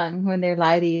young when they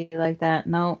lie to you like that.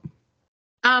 No.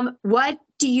 What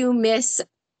do you miss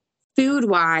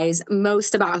food-wise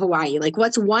most about Hawaii? Like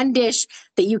what's one dish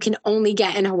that you can only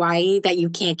get in Hawaii that you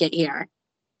can't get here?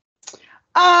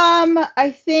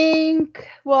 I think,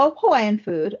 well, Hawaiian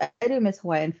food. I do miss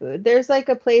Hawaiian food. There's like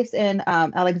a place in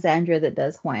Alexandria that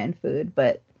does Hawaiian food,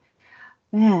 but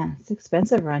man, it's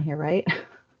expensive around here, right?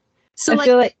 So I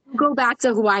feel like go back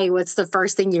to Hawaii, what's the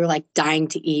first thing you're like dying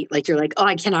to eat? Like you're like, oh,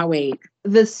 I cannot wait.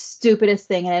 The stupidest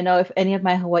thing, and I know if any of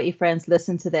my Hawaii friends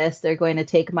listen to this, they're going to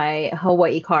take my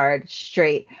Hawaii card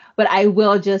straight. But I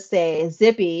will just say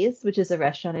Zippy's, which is a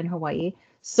restaurant in Hawaii,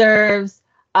 serves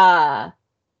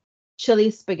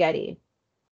chili spaghetti.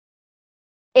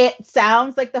 It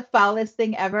sounds like the foulest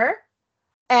thing ever.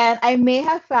 And I may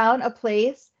have found a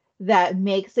place that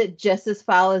makes it just as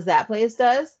foul as that place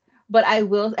does. But I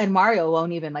will, and Mario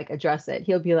won't even like address it.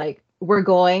 He'll be like, we're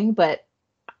going, but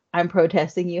I'm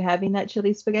protesting you having that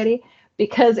chili spaghetti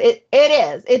because it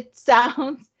is. It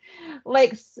sounds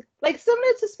like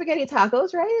similar to spaghetti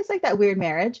tacos, right? It's like that weird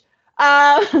marriage.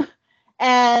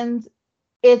 And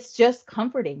it's just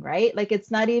comforting, right? Like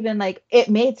it's not even like it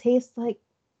may taste like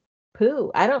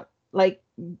poo. I don't like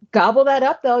gobble that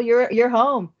up though. You're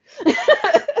home.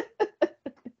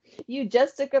 You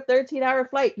just took a 13-hour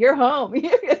flight. You're home.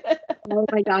 Oh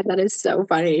my God, that is so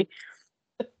funny.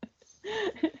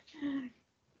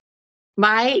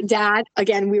 My dad,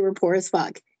 again, we were poor as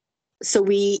fuck. So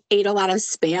we ate a lot of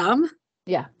Spam.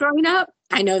 Yeah. Growing up.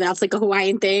 I know that's like a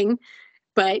Hawaiian thing.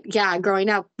 But yeah, growing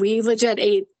up, we legit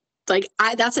ate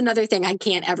that's another thing I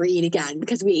can't ever eat again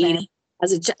because we ate it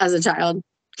as a child.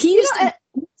 He used to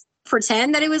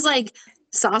pretend that it was like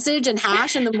sausage and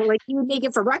hash, and then like he would make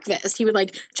it for breakfast. He would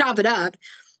like chop it up.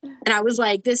 And I was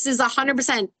like, this is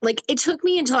 100%. Like, it took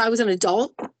me until I was an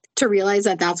adult to realize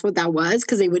that that's what that was,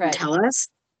 because they wouldn't tell us.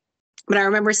 But I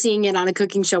remember seeing it on a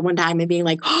cooking show one time and being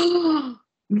like, oh,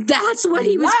 that's what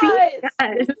he was being.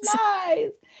 Nice.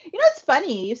 You know, it's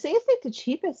funny. You say it's like the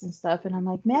cheapest and stuff. And I'm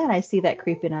like, man, I see that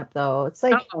creeping up though. It's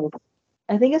like,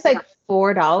 I think it's like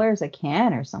 $4 a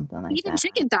can or something like even that.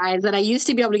 Chicken thighs that I used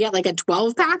to be able to get like a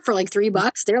 12 pack for like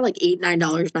 $3. They're like $8,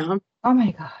 $9 now. Oh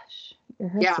my gosh. It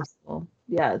hurts so full.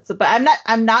 Yeah. So, but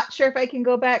I'm not sure if I can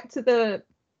go back to the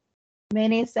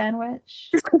mayonnaise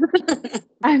sandwich.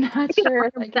 I'm not sure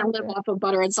if I can live off of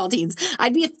butter and saltines.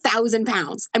 I'd be 1,000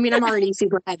 pounds. I mean, I'm already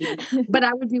super heavy, but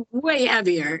I would be way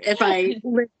heavier if I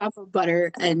lived off of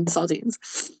butter and saltines.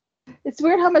 It's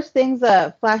weird how much things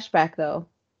flashback though,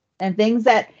 and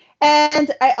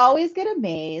I always get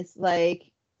amazed,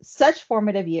 like such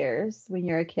formative years when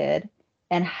you're a kid,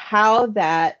 and how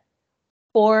that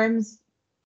forms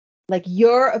like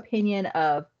your opinion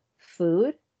of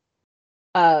food,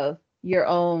 of your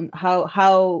own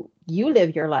how you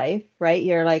live your life, right?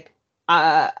 You're like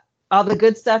all the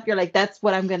good stuff, you're like, that's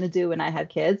what I'm gonna do when I have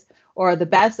kids, or the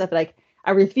bad stuff, like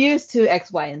I refuse to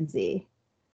X, Y, and Z.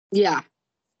 Yeah.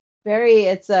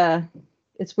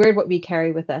 It's weird what we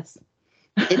carry with us.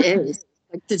 It is.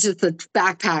 Like, it's just a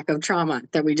backpack of trauma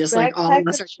that we just like all of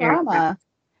us are carrying.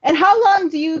 And how long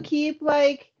do you keep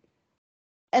like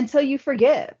until you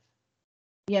forgive?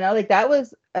 You know, like that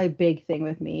was a big thing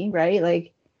with me, right?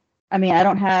 Like, I mean, I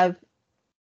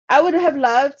would have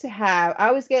loved to have, I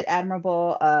always get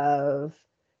admirable of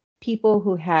people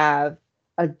who are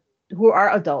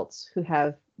adults who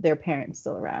have their parents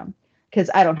still around, because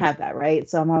I don't have that, right?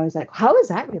 So I'm always like, how is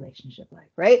that relationship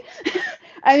like, right?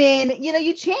 I mean, you know,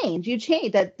 you change,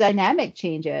 that dynamic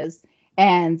changes,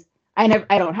 and I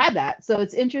don't have that. So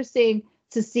it's interesting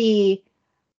to see,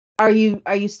 are you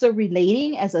still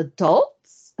relating as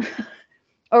adults?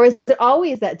 Or is it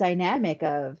always that dynamic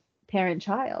of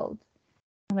parent-child?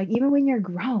 Like, even when you're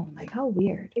grown, like, how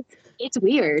weird. It's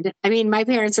weird. I mean, my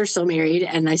parents are still married,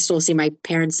 and I still see my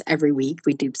parents every week.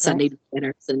 We do Sunday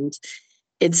dinners, and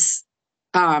it's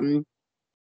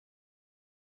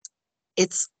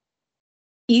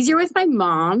easier with my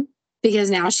mom because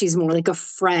now she's more like a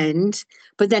friend.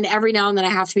 But then every now and then I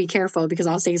have to be careful because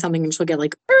I'll say something and she'll get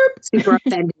like super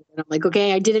offended. And I'm like,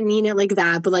 okay, I didn't mean it like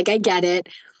that, but like I get it.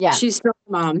 Yeah. She's still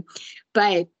mom.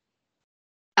 But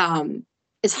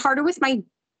it's harder with my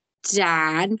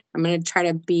dad. I'm gonna try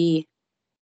to be,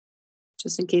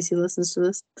 just in case he listens to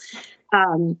this.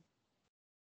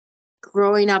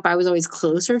 Growing up, I was always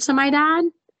closer to my dad.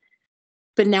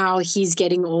 But now he's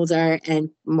getting older and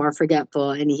more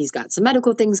forgetful, and he's got some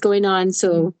medical things going on.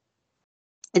 So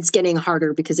it's getting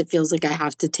harder because it feels like I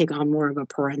have to take on more of a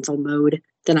parental mode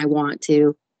than I want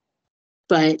to.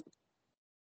 But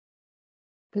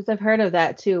because I've heard of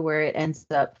that too, where it ends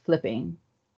up flipping.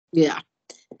 Yeah.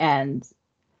 And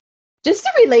just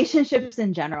the relationships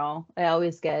in general, I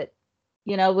always get,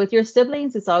 you know, with your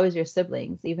siblings, it's always your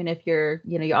siblings. Even if you're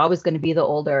always going to be the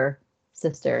older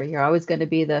sister, you're always going to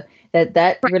be that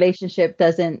relationship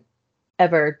doesn't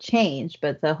ever change,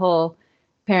 but the whole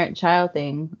parent-child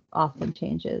thing often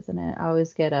changes, and I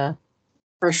always get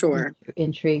for sure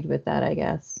intrigued with that, I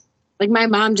guess. Like my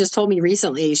mom just told me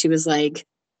recently, she was like,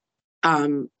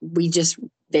 they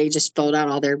just filled out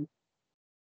all their,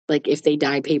 like, if they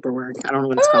die paperwork. I don't know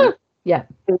what it's called. Yeah.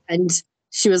 And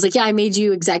she was like, yeah, I made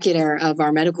you executor of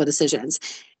our medical decisions.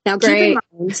 Now, keep in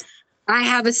mind, I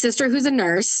have a sister who's a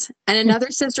nurse and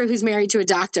another sister who's married to a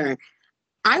doctor.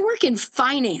 I work in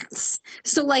finance.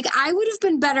 So, like, I would have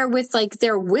been better with, like,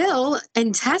 their will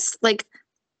and test, like,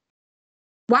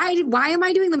 why am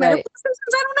I doing the medical decisions?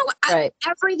 I don't know.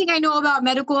 Everything I know about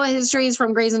medical history is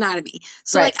from Grey's Anatomy.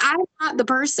 So, like, I'm not the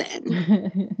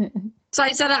person. So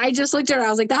I said, I just looked at her. I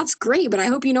was like, that's great, but I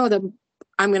hope you know that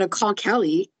I'm going to call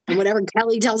Kelly, and whatever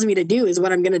Kelly tells me to do is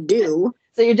what I'm going to do.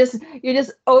 So you're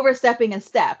just overstepping a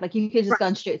step. Like, you could just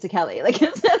gone straight to Kelly. Like,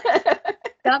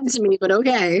 dumb to me, but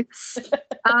okay.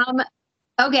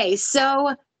 Okay.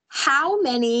 So how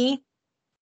many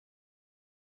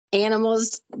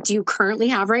animals do you currently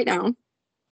have right now?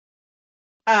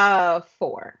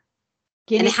 4.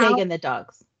 Guinea pig and the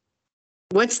dogs.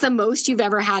 What's the most you've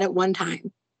ever had at one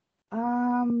time?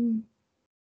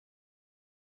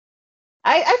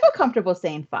 I feel comfortable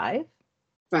saying 5.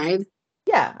 5?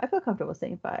 Yeah, I feel comfortable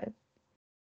saying 5.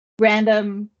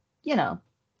 Random, the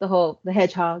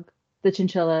hedgehog, the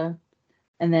chinchilla,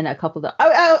 and then a couple of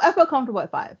I feel comfortable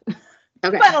at 5.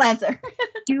 Okay. Final answer.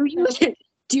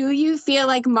 Do you feel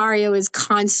like Mario is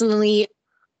constantly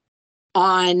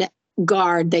on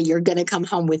guard that you're going to come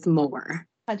home with more?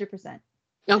 100%.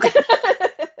 Okay.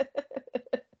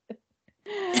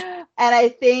 And I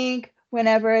think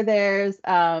whenever there's,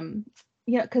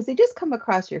 because they just come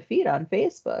across your feed on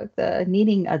Facebook, the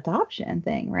needing adoption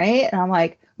thing, right? And I'm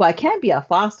like, well, I can't be a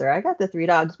foster. I got the 3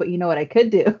 dogs, but you know what I could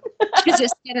do? You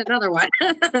just get another one.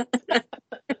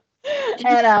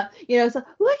 And so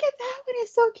look at that one,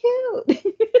 it's so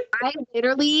cute. I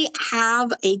literally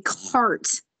have a cart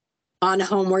on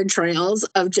Homeward Trails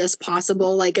of just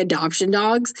possible like adoption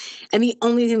dogs. And the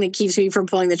only thing that keeps me from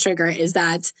pulling the trigger is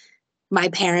that my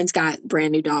parents got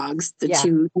brand new dogs, the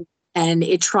two, and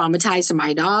it traumatized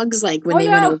my dogs. Like when they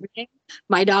went over there,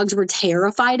 my dogs were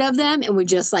terrified of them and would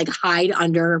just like hide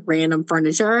under random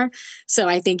furniture. So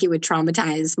I think it would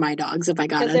traumatize my dogs if I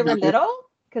got because they were little.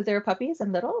 Because they were puppies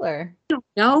and little, or?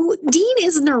 No, Dean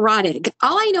is neurotic.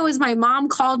 All I know is my mom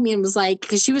called me and was like,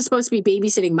 because she was supposed to be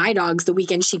babysitting my dogs the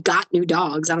weekend she got new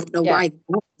dogs. I don't know why that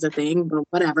was a thing, but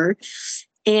whatever.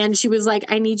 And she was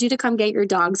like, I need you to come get your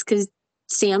dogs because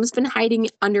Sam's been hiding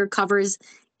under covers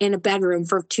in a bedroom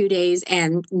for 2 days.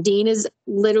 And Dean is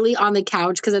literally on the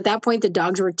couch because at that point, the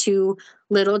dogs were too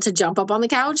little to jump up on the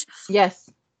couch. Yes.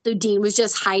 So Dean was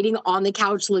just hiding on the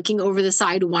couch, looking over the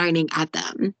side, whining at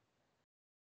them.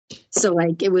 So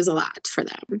like it was a lot for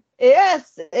them.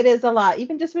 Yes, it is a lot.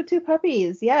 Even just with 2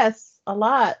 puppies. Yes, a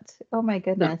lot. Oh my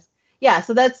goodness. Yeah,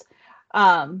 so that's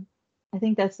I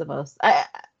think that's the most. I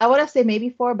want to say maybe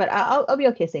 4, but I'll be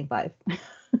okay saying 5.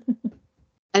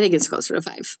 I think it's closer to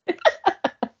 5.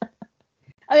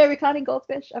 Are we counting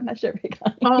goldfish? I'm not sure if we're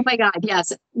counting. Oh my God,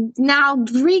 yes. Now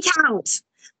recount.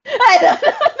 I know.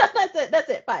 That's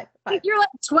it. 5. You're like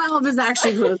 12 is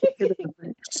actually close to the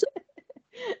number.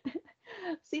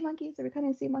 Sea monkeys? Are we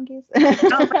counting sea monkeys?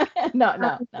 No.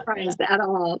 No. Surprised at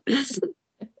all.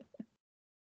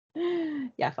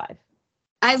 Yeah, 5.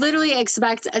 I literally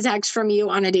expect a text from you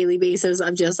on a daily basis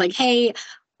of just like, hey,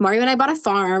 Mario and I bought a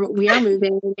farm. We are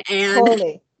moving. And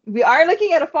totally. We are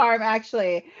looking at a farm,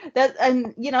 actually.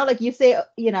 And like you say,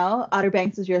 Outer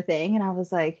Banks is your thing. And I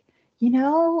was like,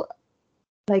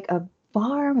 like a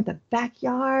farm with a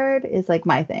backyard is like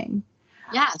my thing.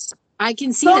 Yes, I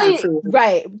can see totally, that for you.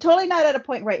 Right. Totally not at a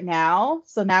point right now.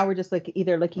 So now we're just like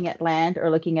either looking at land or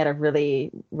looking at a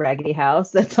really raggedy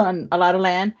house that's on a lot of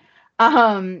land.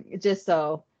 Just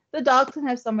so the dogs can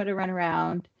have somewhere to run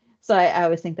around. So I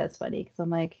always think that's funny because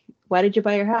I'm like, why did you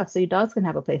buy your house? So your dogs can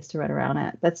have a place to run around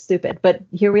at. That's stupid. But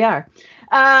here we are.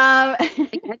 And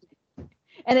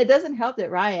it doesn't help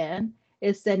that Ryan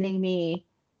is sending me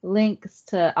links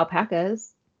to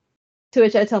alpacas, to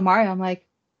which I tell Mario, I'm like,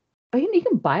 oh, you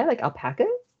can buy like alpacas?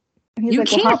 And he's you like,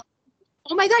 can't. well,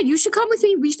 Oh my God, you should come with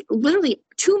me. We literally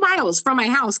 2 miles from my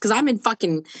house because I'm in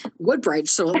fucking Woodbridge.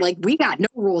 So like we got no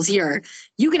rules here.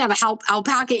 You can have a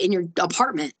alpaca in your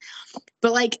apartment.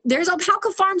 But like there's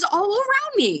alpaca farms all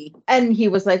around me. And he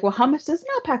was like, well, how much does an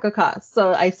alpaca cost?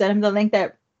 So I sent him the link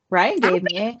that Ryan gave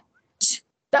me.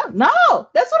 No,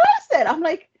 that's what I said. I'm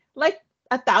like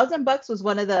 $1,000 was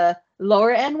one of the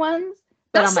lower end ones.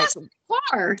 But That's I'm not like,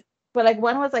 far. But like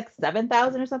one was like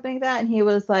 7,000 or something like that. And he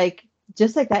was like,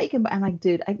 just like that, you can buy. I'm like,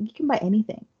 dude, you can buy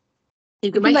anything.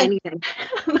 You can buy anything.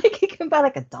 Like you can buy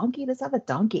like a donkey. Let's have a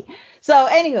donkey. So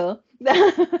anywho,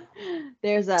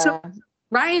 there's a. So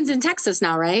Ryan's in Texas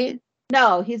now, right?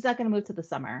 No, he's not going to move to the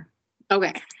summer.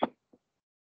 Okay.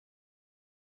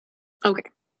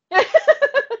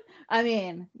 I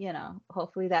mean,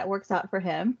 hopefully that works out for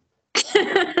him.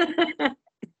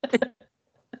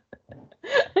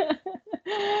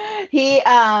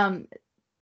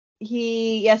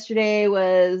 He yesterday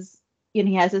was,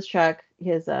 he has his truck,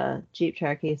 his Jeep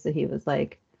Cherokee, so he was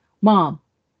like, Mom,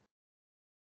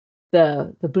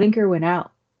 the blinker went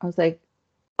out. I was like,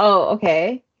 oh,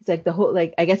 okay. He's like,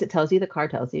 I guess the car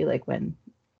tells you like when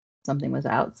something was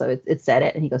out, so it said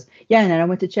it. And he goes, yeah, and then I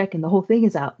went to check and the whole thing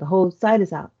is out, the whole side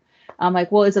is out. I'm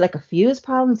like, well, is it like a fuse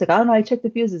problem? He's like, I don't know, I checked the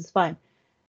fuses, it's fine.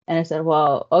 And I said,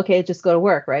 well, okay, just go to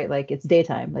work, right? Like it's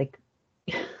daytime, like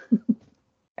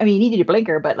I mean, you needed your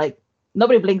blinker, but like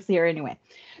nobody blinks here anyway.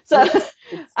 So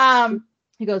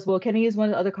he goes, well, can I use one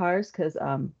of the other cars? Because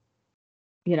I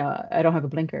don't have a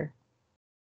blinker.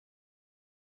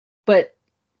 But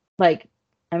like,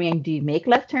 I mean, do you make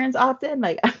left turns often?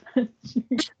 Like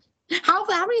how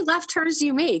many left turns do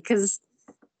you make? Because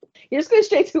you're just going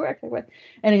straight to work.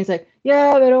 And he's like,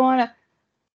 yeah, but I don't want to.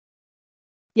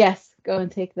 Yes, go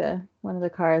and take one of the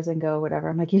cars and go, whatever.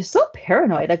 I'm like, you're so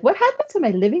paranoid. Like, what happened to my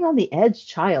living on the edge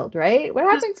child, right? What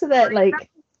happened to that? Like,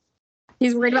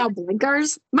 he's worried about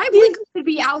blinkers. My blinkers could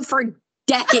be out for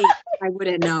decades. I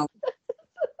wouldn't know.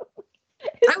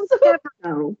 I would never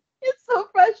know. It's so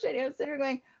frustrating. I'm sitting here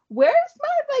going, where's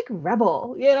my like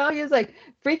rebel? You know, he was like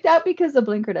freaked out because the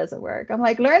blinker doesn't work. I'm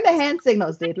like, learn the hand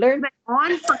signals, dude. Learn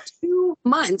on for 2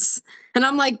 months. And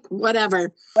I'm like,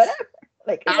 whatever. whatever.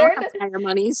 Like, I don't have tire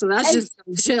money, so that's just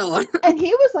chill. And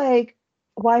he was like,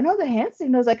 well, I know the hand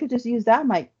signals. I could just use that. I'm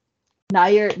like, now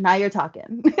you're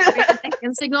talking.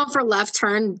 Hand signal for left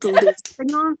turn, the loose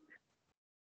signal.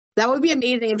 That would be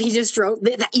amazing if he just drove.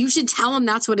 You should tell him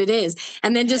that's what it is.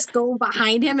 And then just go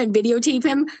behind him and videotape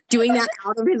him doing that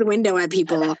out of his window at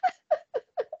people.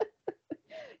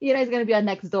 You know, he's going to be on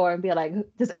next door and be like,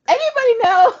 does anybody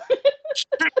know?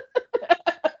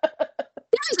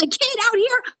 There's a kid out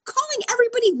here calling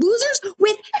everybody losers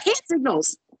with hand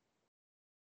signals.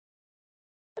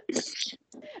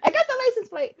 I got the license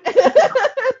plate.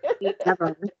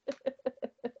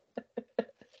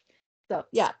 So,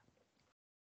 yeah.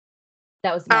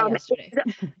 That was me yesterday.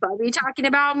 Are we talking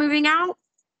about moving out?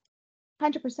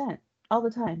 100%. All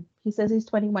the time. He says he's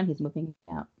 21. He's moving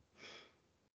out.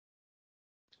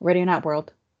 Ready or not,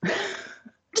 world.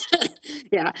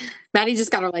 Yeah. Maddie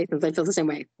just got her license. I feel the same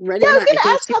way. Ready or not. I was going to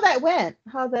ask how that went.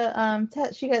 How the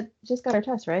test. She just got her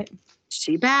test, right?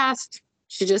 She passed.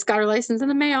 She just got her license in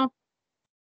the mail.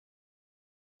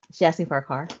 She asking for a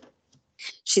car.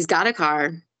 She's got a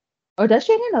car. Oh, does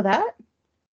she? I didn't know that.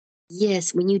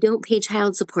 Yes, when you don't pay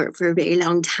child support for a very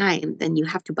long time, then you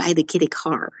have to buy the kid a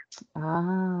car.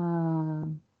 Ah.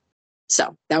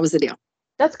 So that was the deal.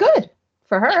 That's good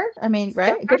for her. I mean,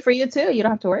 right? Good for you too. You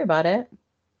don't have to worry about it.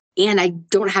 And I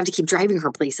don't have to keep driving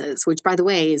her places, which, by the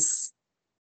way, is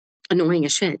annoying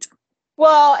as shit.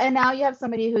 Well, and now you have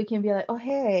somebody who can be like, oh,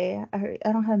 hey, I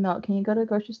don't have milk. Can you go to the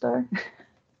grocery store?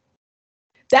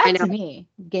 That, to me,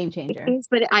 game changer.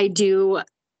 But I do.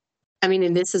 I mean,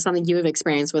 and this is something you have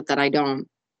experienced with that I don't.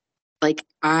 Like,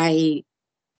 I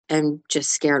am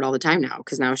just scared all the time now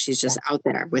because now she's just out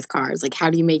there with cars. Like, how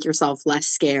do you make yourself less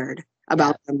scared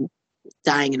about them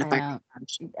dying in a fire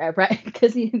crash? Right,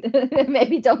 because you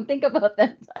maybe don't think about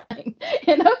them dying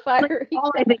in a fire. Like,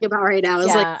 all I think about right now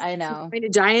is I know. A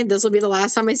giant. This will be the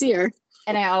last time I see her.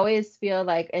 And I always feel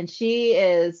like, and she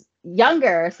is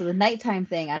younger, so the nighttime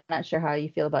thing, I'm not sure how you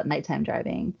feel about nighttime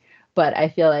driving. But I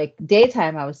feel like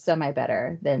daytime, I was semi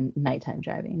better than nighttime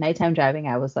driving. Nighttime driving,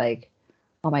 I was like,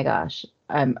 oh my gosh,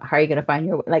 how are you going to find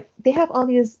your way? Like, they have all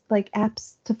these like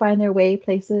apps to find their way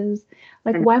places.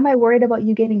 Like, why am I worried about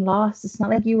you getting lost? It's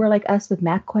not like you were like us with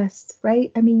MapQuest, right?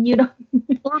 I mean, you know.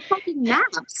 Or fucking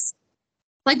maps.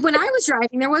 Like, when I was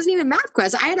driving, there wasn't even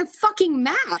MapQuest. I had a fucking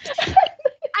map.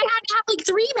 I had to have like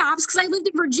 3 maps because I lived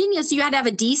in Virginia. So you had to have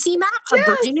a DC map, a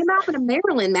Virginia map, and a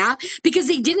Maryland map because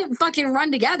they didn't fucking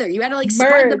run together. You had to like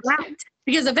spread the map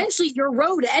because eventually your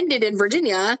road ended in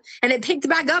Virginia and it picked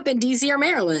back up in DC or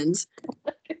Maryland.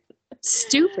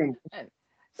 Stupid.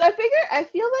 So I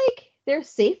feel like they're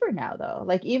safer now though.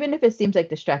 Like, even if it seems like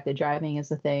distracted driving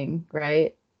is a thing,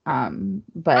 right?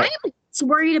 But I'm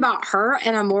worried about her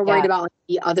and I'm more worried about like,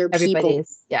 the other people.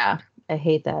 Yeah. I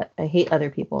hate that. I hate other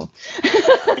people.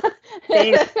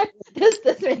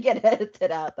 This may get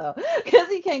edited out though, because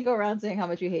you can't go around saying how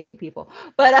much you hate people.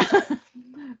 But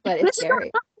it's scary.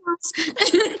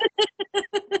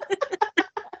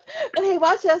 But hey,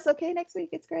 watch us, okay? Next week,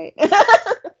 it's great.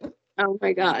 Oh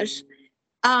my gosh.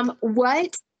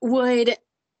 What would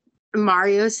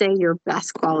Mario say your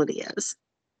best quality is?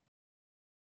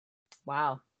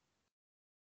 Wow.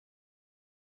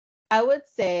 I would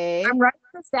say I'm writing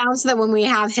this down so that when we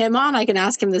have him on, I can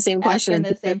ask him the same question. And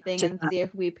the same thing and see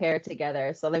if we pair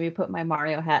together. So let me put my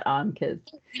Mario hat on because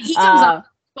he comes up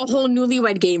a whole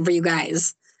newlywed game for you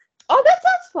guys. Oh, that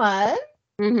sounds fun.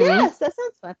 Mm-hmm. Yes, that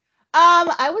sounds fun.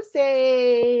 I would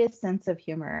say sense of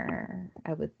humor,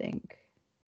 I would think.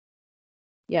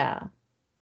 Yeah.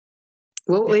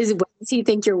 What does he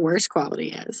think your worst quality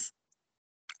is?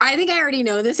 I think I already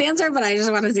know this answer, but I just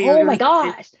want to see. Oh my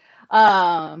gosh.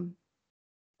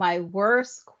 My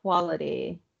worst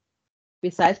quality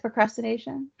besides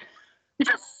procrastination. Is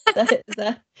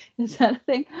that a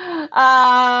thing?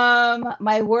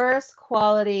 My worst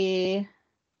quality.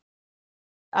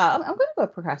 I'm going to go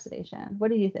with procrastination. What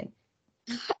do you think?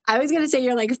 I was going to say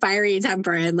you're like fiery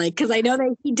temper and like, because I know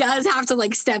that he does have to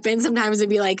like step in sometimes and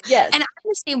be like, yes. And I'm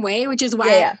the same way, which is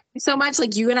why so much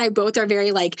like you and I both are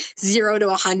very like 0 to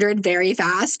 100 very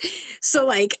fast. So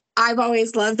like, I've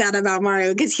always loved that about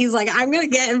Mario because he's like, I'm going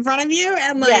to get in front of you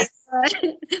and like,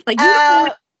 like you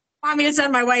don't want me to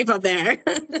send my wife up there.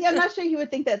 See, I'm not sure he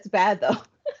would think that's bad though.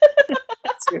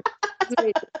 That's true.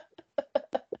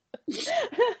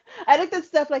 I looked at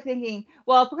stuff like thinking,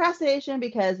 well, procrastination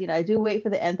because I do wait for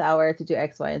the nth hour to do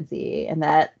X, Y, and Z, and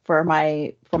that for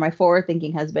my forward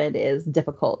thinking husband is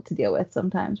difficult to deal with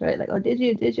sometimes, right? Like, oh, did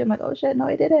you? I'm like, oh shit, no,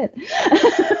 I didn't.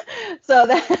 So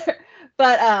that,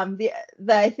 but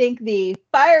I think the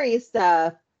fiery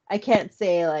stuff I can't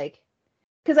say like,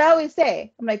 because I always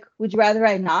say, I'm like, would you rather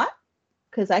I not?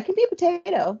 Because I can be a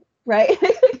potato, right?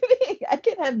 I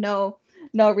can have no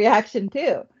reaction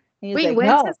too. And he's Wait, like, when's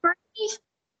no. his birthday?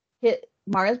 Hit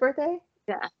Mara's birthday?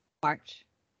 Yeah. March.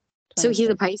 So he's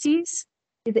a 26th. Pisces?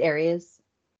 He's Aries.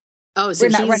 Oh, so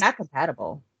we're not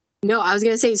compatible. No, I was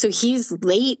gonna say, so he's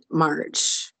late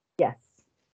March. Yes.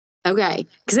 Okay.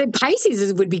 Because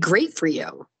Pisces would be great for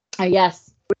you.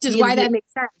 Yes. Which is why that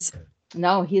makes sense.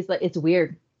 No, he's like, it's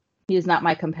weird. He's not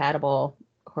my compatible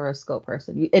horoscope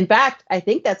person. In fact, I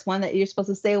think that's one that you're supposed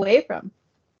to stay away from.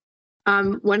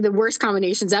 One of the worst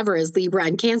combinations ever is Libra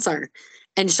and Cancer.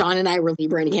 And Sean and I were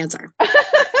Libra and Cancer.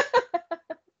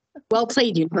 Well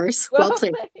played, universe. Well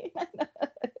played.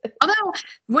 Although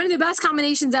one of the best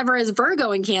combinations ever is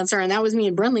Virgo and Cancer, and that was me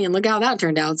and Brinley, and look how that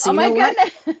turned out. So oh my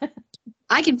goodness. What?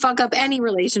 I can fuck up any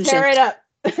relationship. Tear it up.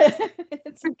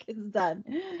 It's done.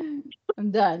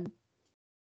 I'm done.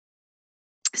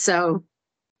 So,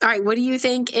 all right, what do you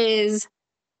think is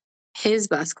his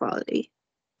best quality?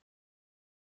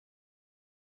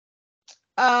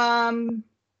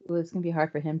 It's gonna be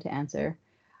hard for him to answer.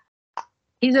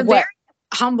 He's a very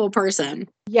humble person.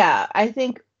 Yeah, I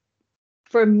think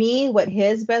for me, what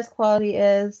his best quality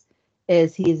is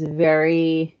he's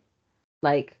very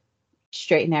like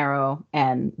straight and narrow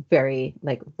and very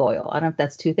like loyal. I don't know if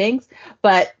that's two things,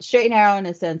 but straight and narrow in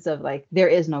a sense of like there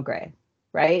is no gray,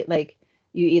 right? Like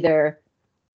you either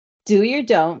do or you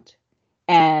don't,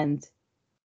 and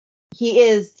he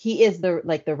is the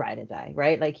like the ride or die,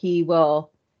 right? Like he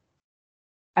will.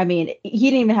 I mean, he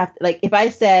didn't even have to, like, if I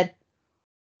said,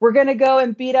 we're going to go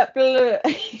and beat up, blah, blah,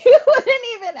 blah, you wouldn't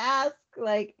even ask,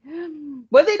 like,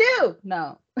 what'd they do?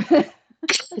 No. I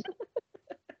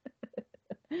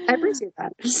appreciate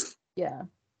that. Yeah.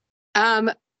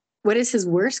 What is his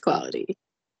worst quality?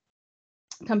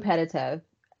 Competitive.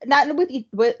 Not with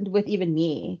even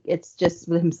me. It's just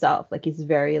with himself. Like, he's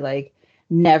very, like,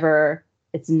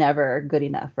 it's never good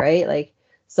enough, right? Like,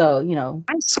 so,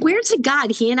 I swear to God,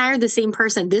 he and I are the same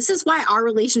person. This is why our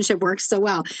relationship works so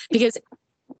well, because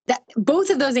both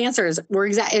of those answers were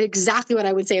exactly what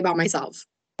I would say about myself.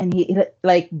 And he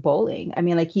like bowling. I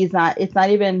mean, like it's not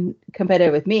even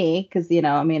competitive with me because,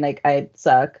 I mean, like I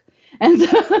suck. And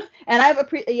and I'm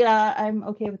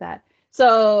okay with that.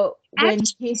 So when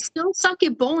he still suck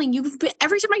at bowling,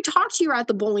 every time I talk to you, you're at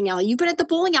the bowling alley. You've been at the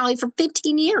bowling alley for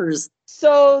 15 years.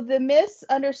 So the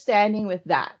misunderstanding with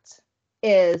that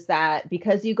is that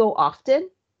because you go often,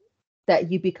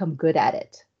 that you become good at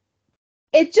it.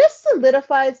 It just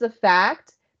solidifies the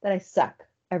fact that I suck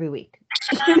every week.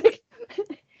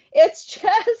 It's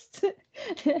just,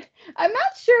 I'm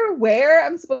not sure where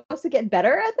I'm supposed to get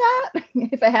better at that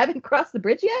if I haven't crossed the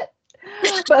bridge yet.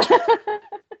 But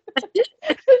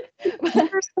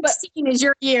 16 is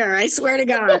your year, I swear to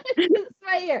God. It's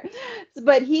my year.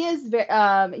 But he is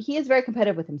very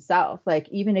competitive with himself. Like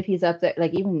even if he's up there,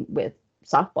 like even with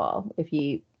softball, if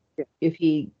he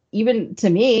even to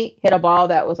me hit a ball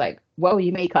that was like, whoa,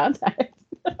 you made contact.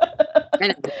 I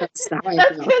know, that's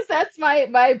because that's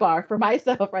my bar for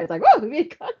myself, right? It's like, whoa, we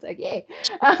made contact, yay.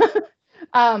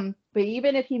 But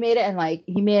even if he made it and like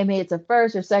he may have made it to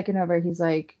first or second over, he's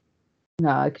like,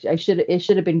 no, it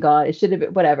should have been gone. It should have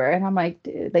been whatever. And I'm like,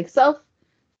 dude, like self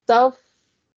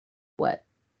what?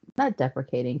 Not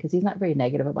deprecating because he's not very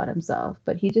negative about himself,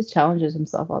 but he just challenges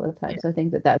himself all the time. Yeah. So I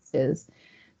think that's his,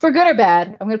 for good or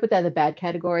bad. I'm gonna put that in the bad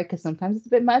category because sometimes it's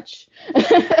a bit much.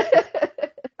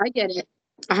 I get it,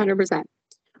 100%.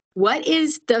 What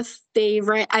is the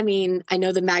favorite? I mean, I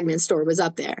know the magnet store was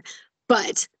up there,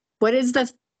 but what is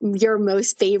your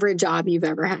most favorite job you've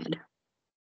ever had?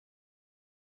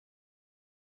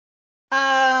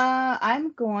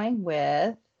 I'm going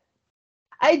with.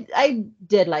 I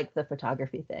did like the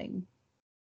photography thing.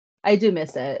 I do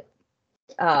miss it.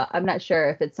 I'm not sure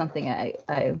if it's something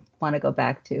I want to go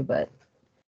back to, but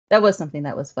that was something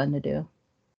that was fun to do.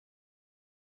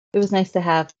 It was nice to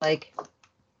have like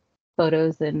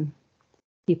photos and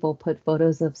people put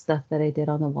photos of stuff that I did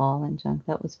on the wall and junk.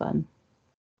 That was fun.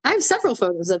 I have several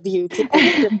photos of you.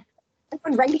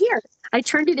 One right here. I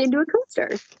turned it into a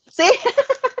coaster. See?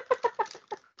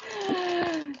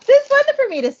 It's fun for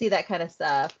me to see that kind of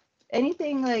stuff.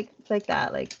 Anything like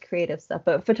that, like creative stuff.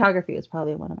 But photography was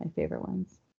probably one of my favorite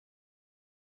ones.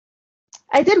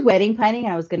 I did wedding planning.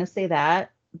 I was going to say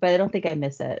that, but I don't think I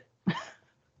miss it.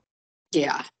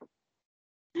 Yeah.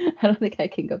 I don't think I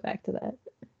can go back to that.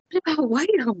 Oh, White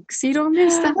Oaks. You don't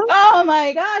miss that? Oh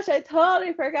my gosh, I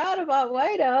totally forgot about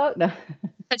White Oak. No.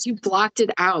 Because you blocked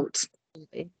it out.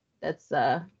 That's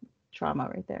trauma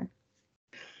right there.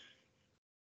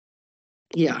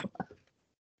 Yeah.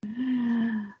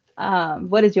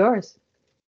 What is yours?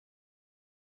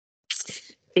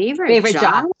 Favorite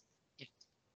job?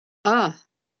 job?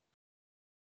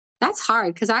 That's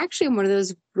hard because I actually am one of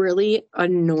those really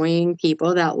annoying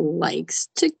people that likes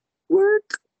to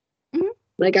work. Mhm.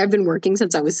 Like I've been working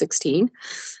since I was 16.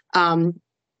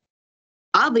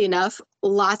 Oddly enough,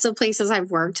 lots of places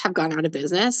I've worked have gone out of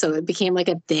business. So it became like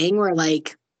a thing where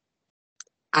like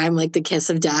I'm like the kiss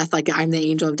of death, like I'm the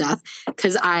angel of death.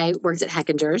 Because I worked at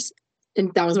Heckinger's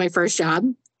and that was my first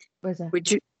job. What is that?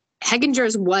 Which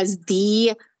Heckinger's was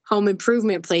the home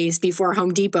improvement place before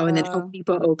Home Depot, and then Home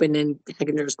Depot opened and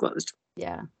Heckinger's closed.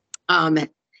 Yeah. And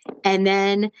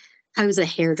then I was a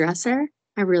hairdresser.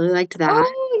 I really liked that.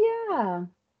 Oh yeah.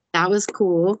 That was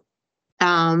cool.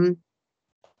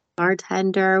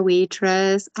 Bartender,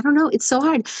 waitress. I don't know. It's so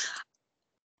hard.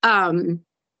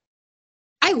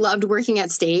 I loved working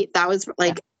at State. That was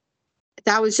like,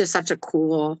 that was just such a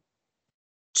cool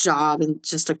job and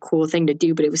just a cool thing to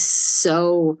do, but it was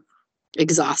so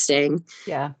exhausting.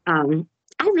 Yeah. I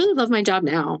really love my job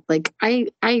now. Like I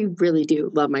really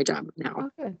do love my job now. Oh,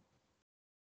 good.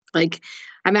 Like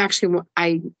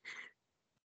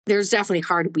there's definitely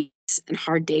hard weeks and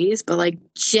hard days, but like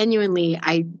genuinely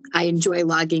I enjoy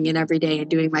logging in every day and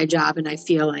doing my job, and I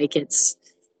feel like it's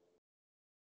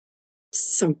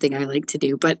something I like to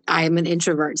do. But I am an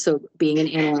introvert, so being an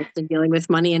analyst and dealing with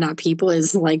money and not people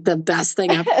is like the best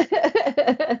thing ever.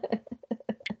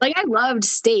 Like I loved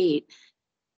State,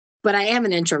 but I am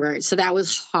an introvert, so that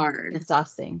was hard.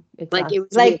 Exhausting. Like it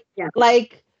was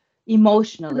like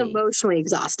emotionally. It was emotionally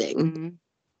exhausting. Mm-hmm.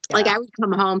 Yeah. Like I would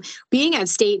come home. Being at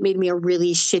State made me a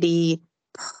really shitty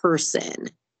person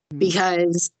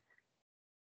because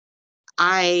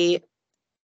I'm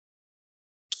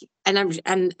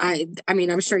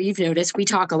sure you've noticed we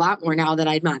talk a lot more now that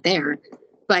I'm not there.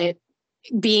 But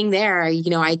being there,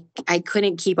 I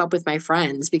couldn't keep up with my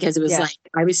friends because it was like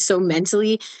I was so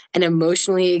mentally and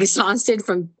emotionally exhausted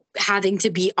from having to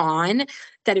be on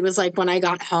that it was like when I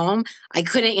got home, I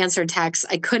couldn't answer texts,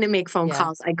 I couldn't make phone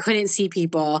calls, I couldn't see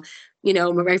people.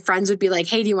 My friends would be like,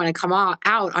 "Hey, do you want to come out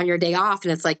on your day off?"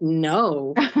 And it's like,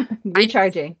 no,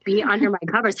 recharging, be under my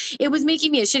covers. It was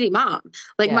making me a shitty mom.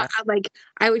 Like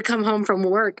I would come home from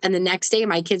work and the next day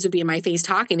my kids would be in my face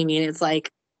talking to me, and it's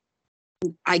like,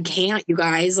 I can't, you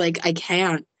guys, like I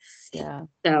can't. Yeah.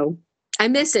 So I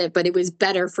miss it, but it was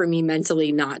better for me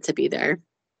mentally not to be there.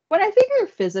 But I figure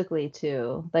physically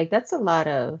too. Like that's a lot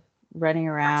of running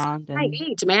around. My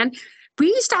age, man. We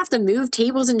used to have to move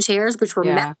tables and chairs, which were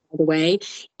metal, by the way,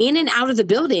 in and out of the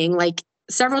building like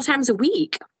several times a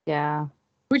week. Yeah.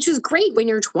 Which is great when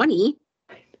you're 20.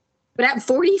 But at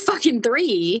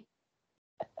 43,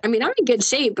 I mean, I'm in good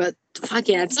shape, but fuck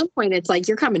yeah, at some point it's like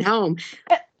you're coming home.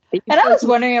 And I was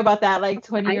wondering about that, like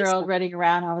 20-year-old running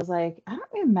around. I was like, I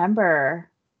don't remember.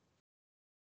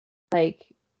 Like,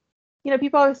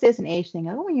 people always say it's an age thing.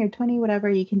 Oh, when you're 20, whatever,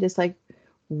 you can just like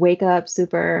wake up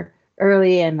super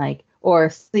early and like,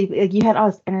 or sleep. Like you had all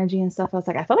this energy and stuff. I was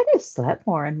like, I felt like I slept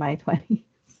more in my 20s.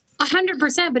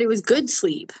 100%, but it was good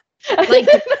sleep. Like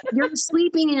you're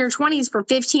sleeping in your 20s for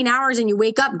 15 hours and you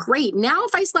wake up great. Now,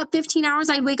 if I slept 15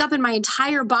 hours, I'd wake up and my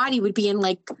entire body would be in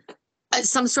like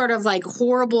some sort of like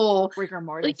horrible rigor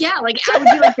mortis. Like, yeah, like I would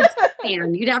be like the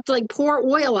fan. You'd have to like pour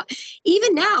oil.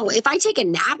 Even now, if I take a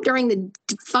nap during the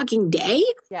fucking day,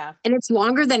 and it's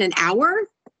longer than an hour,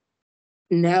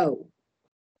 no.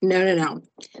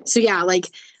 So yeah, like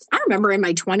I remember in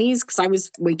my 20s because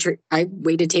I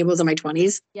waited tables in my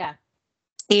 20s. Yeah,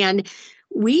 and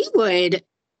we would.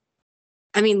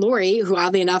 I mean, Lori, who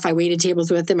oddly enough I waited tables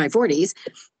with in my 40s,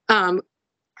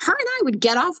 her and I would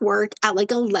get off work at like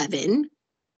 11.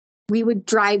 We would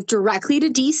drive directly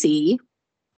to DC.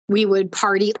 We would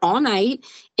party all night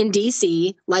in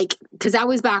DC, like, because that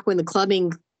was back when the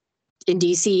clubbing in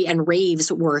DC and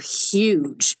raves were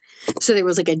huge. So there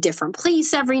was like a different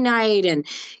place every night and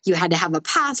you had to have a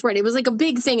password. It was like a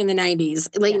big thing in the 90s,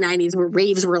 late 90s, where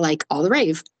raves were like all the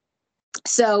rave.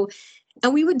 So,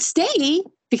 and we would stay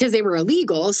because they were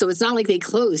illegal. So it's not like they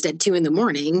closed at 2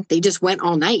 a.m. They just went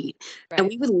all night. Right. And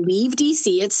we would leave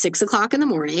DC at 6 o'clock in the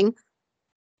morning,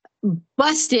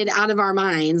 busted out of our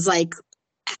minds, like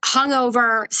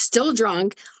hungover, still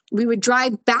drunk. We would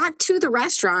drive back to the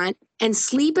restaurant and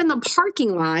sleep in the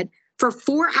parking lot for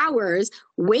 4 hours,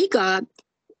 wake up,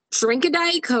 drink a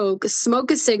Diet Coke, smoke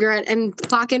a cigarette, and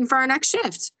clock in for our next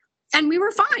shift. And we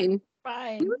were fine.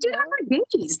 Fine. You do that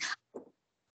for days.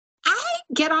 I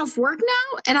get off work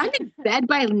now and I'm in bed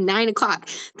by 9 o'clock.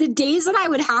 The days that I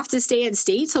would have to stay at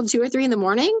state till 2 or 3 in the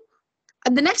morning,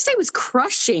 the next day was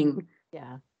crushing.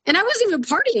 Yeah. And I wasn't even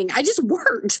partying. I just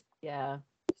worked. Yeah.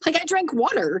 Like I drank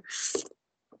water.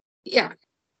 Yeah.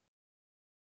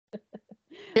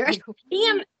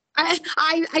 And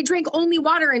I drank only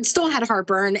water and still had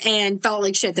heartburn and felt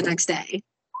like shit the next day.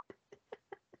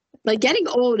 Like getting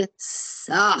old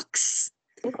sucks.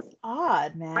 It's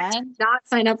odd, I man. did not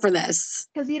sign up for this.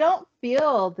 Because you don't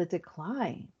feel the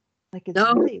decline. Like it's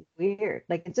really weird.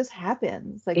 Like it just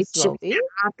happens. Like it slowly. Just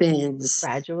happens.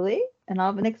 Gradually. And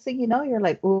all the next thing you know, you're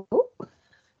like, ooh.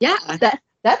 Yeah.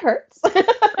 That hurts.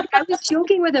 I was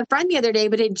joking with a friend the other day,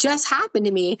 but it just happened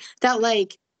to me that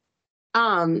like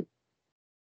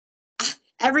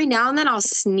every now and then I'll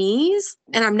sneeze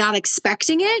and I'm not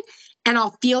expecting it and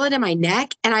I'll feel it in my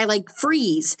neck and I like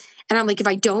freeze. And I'm like, if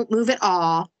I don't move at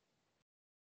all,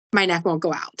 my neck won't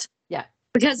go out. Yeah.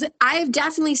 Because I've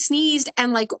definitely sneezed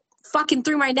and like fucking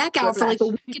threw my neck out for like a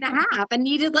week and a half and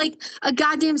needed like a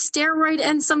goddamn steroid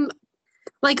and some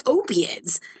like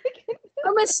opiates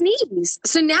from a sneeze.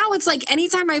 So now it's like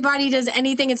anytime my body does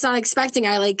anything it's not expecting,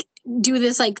 I like do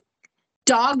this like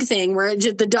dog thing where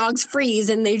the dogs freeze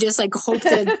and they just like hope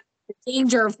that the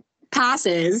danger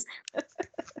passes.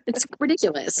 It's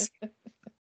ridiculous.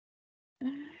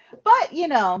 But, you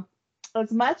know,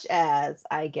 as much as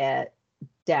I get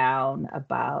down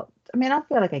about, I mean, I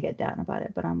feel like I get down about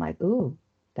it, but I'm like, ooh,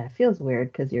 that feels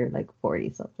weird because you're like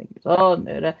 40 something years old.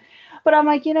 But I'm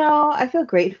like, you know, I feel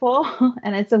grateful.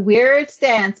 And it's a weird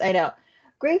stance. I know.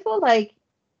 Grateful, like,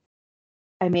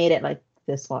 I made it like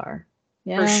this far.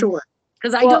 Yeah. For sure.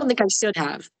 Because I don't think I should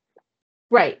have.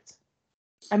 Right.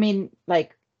 I mean,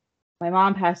 like, my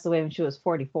mom passed away when she was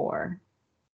 44.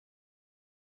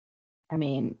 I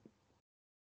mean,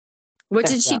 what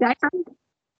did she die from?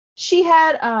 She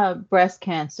had breast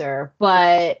cancer,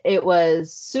 but it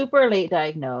was super late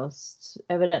diagnosed.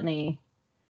 Evidently,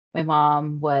 my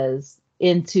mom was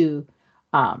into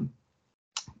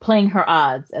playing her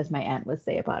odds, as my aunt would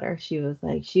say about her. She was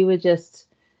like,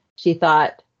 she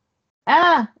thought,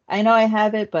 I know I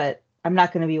have it, but I'm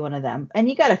not going to be one of them. And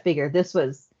you got to figure this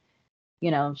was,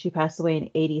 you know, she passed away in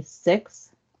 86.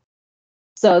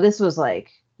 So this was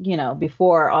like, you know,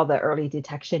 before all the early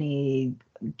detection-y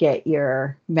get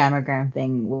your mammogram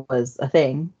thing was a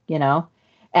thing, you know.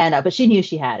 And but she knew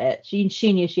she had it.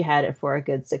 She knew she had it for a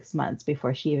good 6 months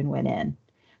before she even went in.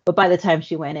 But by the time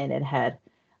she went in, it had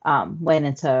went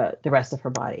into the rest of her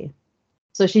body.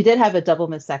 So she did have a double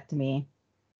mastectomy,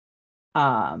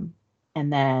 and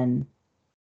then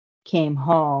came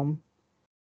home,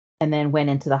 and then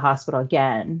went into the hospital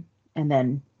again, and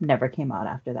then never came out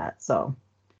after that. So,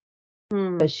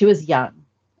 but she was young.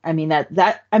 I mean at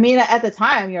the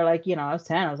time you're like, you know, I was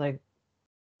 10. I was like,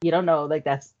 you don't know, like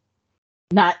that's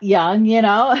not young, you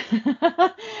know.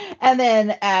 And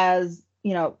then as,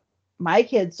 you know, my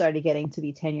kids started getting to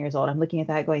be 10 years old, I'm looking at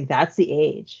that going, that's the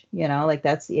age, you know, like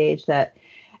that's the age that,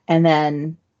 and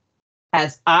then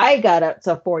as I got up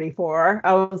to 44,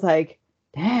 I was like,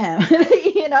 damn,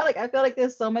 you know, like I feel like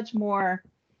there's so much more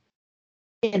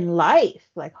in life,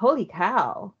 like holy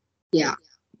cow. Yeah. Like,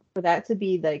 for that to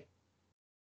be like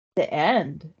the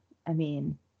end, I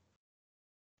mean,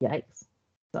 yikes.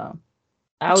 So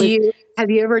have you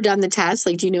ever done the test?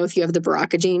 Like, do you know if you have the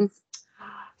BRCA gene?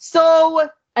 So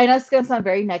I know it's gonna sound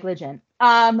very negligent.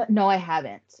 No, I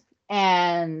haven't.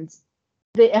 And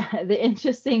the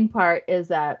interesting part is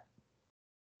that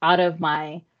out of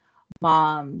my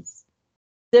mom's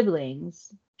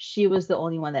siblings, she was the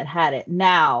only one that had it.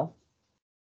 Now,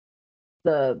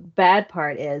 the bad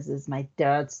part is my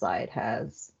dad's side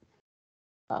has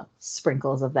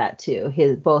sprinkles of that too.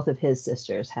 Both of his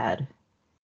sisters had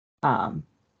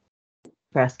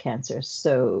breast cancer,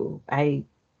 so I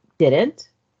didn't,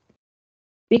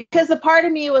 because a part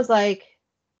of me was like,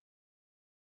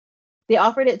 they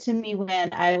offered it to me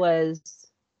when I was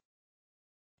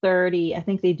 30. I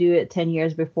think they do it 10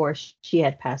 years before she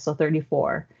had passed, so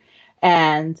 34.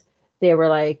 And they were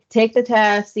like, take the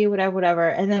test, see whatever.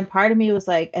 And then part of me was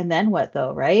like, and then what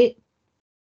though, right?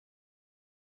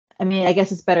 I mean, I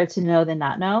guess it's better to know than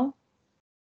not know.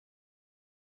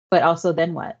 But also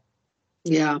then what?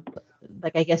 Yeah.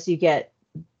 Like, I guess you get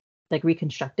like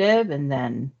reconstructive and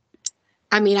then.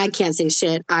 I mean, I can't say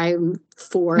shit. I'm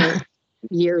 4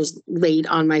 years late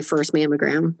on my first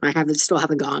mammogram. I still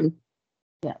haven't gone.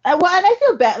 Yeah. Well, and I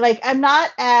feel bad. Like, I'm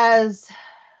not as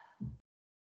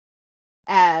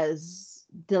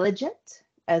diligent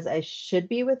as I should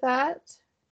be with that.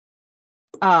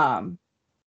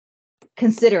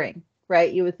 Considering,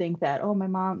 right? You would think that, oh, my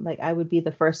mom, like I would be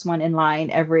the first one in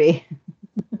line every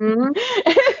Mhm.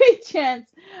 every chance.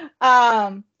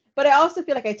 But I also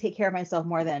feel like I take care of myself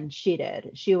more than she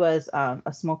did. She was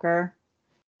a smoker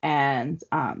and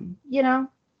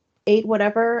ate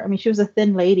whatever. I mean, she was a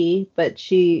thin lady, but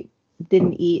she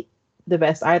didn't eat the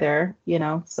best either.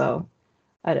 So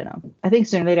I don't know. I think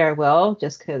sooner or later I will,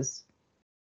 just because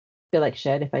I feel like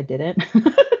shit if I didn't.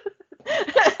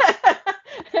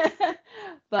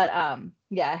 But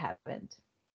yeah, I haven't.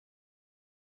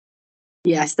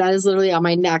 Yes, that is literally on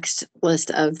my next list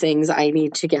of things I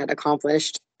need to get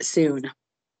accomplished soon.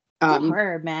 So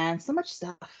hard, man. So much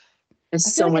stuff. There's I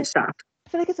feel so like much stuff. I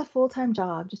feel like it's a full-time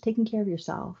job, just taking care of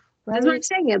yourself, That's what I'm right?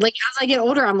 saying. Like as I get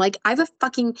older, I'm like, at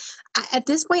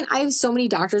this point, I have so many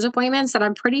doctor's appointments that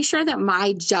I'm pretty sure that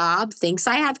my job thinks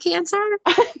I have cancer.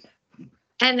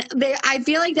 And I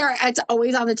feel like it's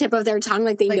always on the tip of their tongue,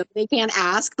 like they know Like, they can't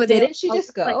ask, but didn't she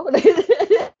just go?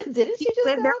 Didn't she just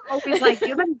go? they're always like, "You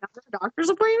have another doctor's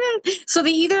appointment?" So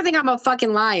they either think I'm a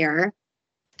fucking liar,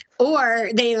 or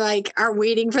they like are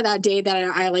waiting for that day that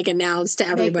I like announce to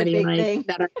Make the everybody big like thing.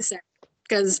 that I'm sick,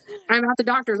 because I'm at the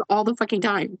doctor's all the fucking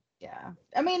time. Yeah.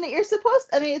 I mean, I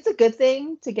mean, it's a good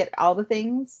thing to get all the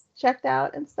things checked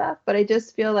out and stuff, but I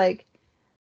just feel like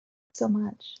so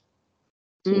much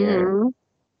to your Mhm.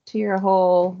 to your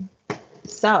whole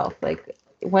self. Like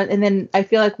and then I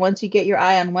feel like once you get your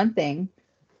eye on one thing,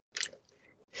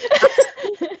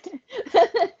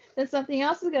 then something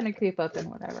else is gonna creep up and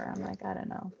whatever. I'm like, I don't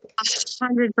know.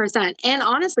 100%. And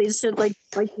honestly, it's just like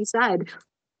you said,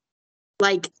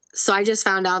 like, so I just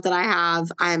found out that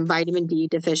I'm vitamin D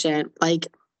deficient. Like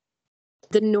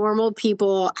the normal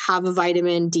people have a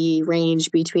vitamin D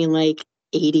range between like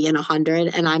 80 and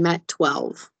 100, and I'm at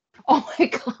 12. Oh my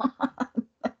god.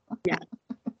 Yeah.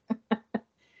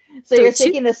 So So you're two,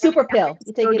 taking the super pill.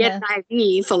 You're go taking get the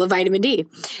an IV full of vitamin D.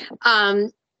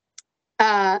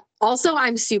 Also,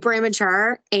 I'm super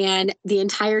immature, and the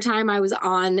entire time I was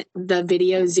on the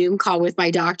video Zoom call with my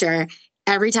doctor,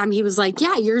 every time he was like,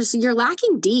 "Yeah, you're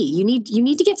lacking D. You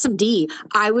need to get some D."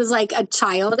 I was like a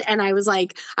child, and I was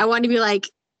like, I wanted to be like,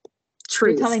 you're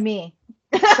truth. telling me.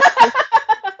 Yeah,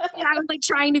 I was like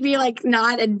trying to be like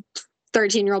not a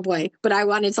 13-year-old boy, but I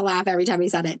wanted to laugh every time he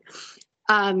said it.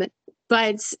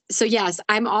 But so yes,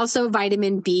 I'm also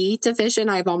vitamin B deficient.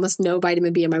 I have almost no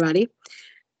vitamin B in my body.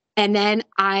 And then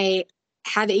I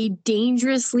have a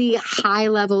dangerously high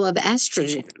level of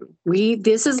estrogen.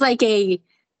 This is like a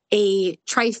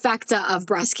trifecta of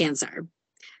breast cancer.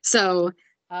 So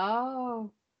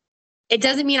Oh. it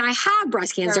doesn't mean I have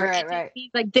breast cancer. Right, It just right.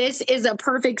 means, like, this is a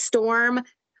perfect storm.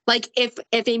 Like if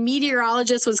a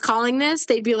meteorologist was calling this,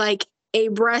 they'd be like, a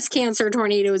breast cancer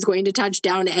tornado is going to touch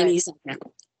down any second.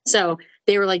 So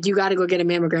they were like, you got to go get a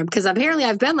mammogram, because apparently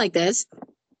I've been like this,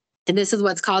 and this is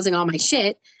what's causing all my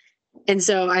shit. And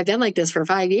so I've been like this for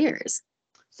 5 years.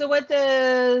 So what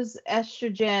does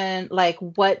estrogen, like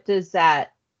what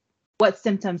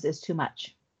symptoms is too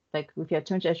much? Like if you have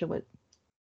too much estrogen,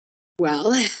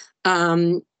 Well,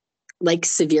 like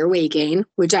severe weight gain,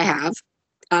 which I have,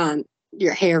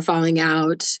 your hair falling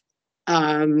out,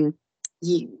 um,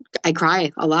 I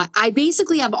cry a lot. I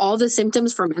basically have all the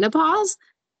symptoms for menopause,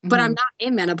 but I'm not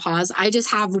in menopause. I just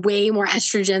have way more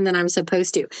estrogen than I'm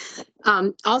supposed to.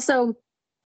 Also,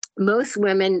 most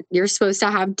women, you're supposed to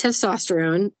have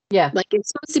testosterone. Yeah. Like it's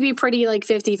supposed to be pretty like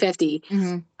 50-50.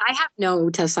 Mm-hmm. I have no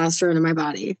testosterone in my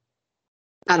body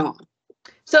at all.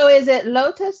 So is it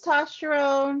low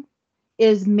testosterone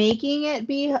is making it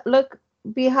be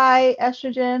high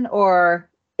estrogen, or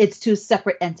it's two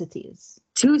separate entities?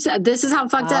 This is how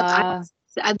fucked up.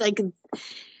 I like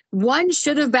one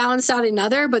should have balanced out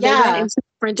another, but they went in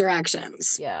different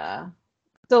directions. Yeah.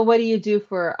 So what do you do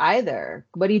for either?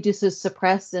 What do you do to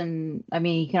suppress? And I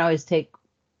mean, you can always take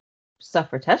stuff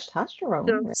for testosterone.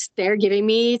 So Right? they're giving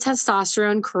me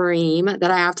testosterone cream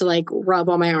that I have to like rub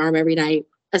on my arm every night.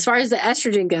 As far as the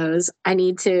estrogen goes, I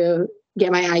need to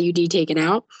get my IUD taken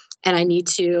out, and I need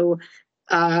to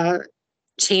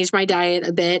change my diet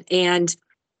a bit. And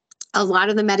a lot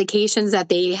of the medications that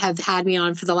they have had me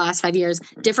on for the last 5 years,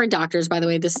 different doctors, by the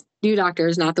way, this new doctor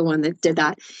is not the one that did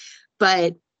that,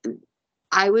 but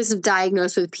I was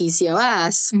diagnosed with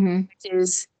PCOS, which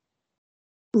is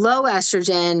low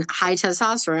estrogen, high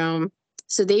testosterone.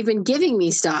 So they've been giving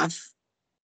me stuff,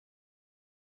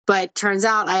 but turns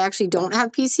out I actually don't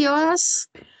have PCOS.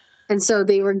 And so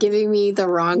they were giving me the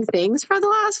wrong things for the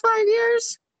last 5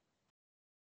 years.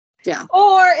 Yeah.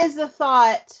 Or is the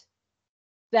thought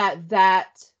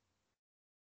that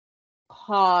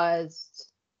caused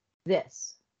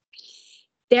this?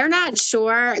 They're not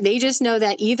sure. They just know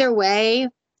that either way,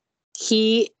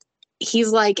 he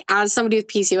he's like, as somebody with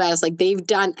PCOS, like they've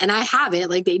done, and I have it,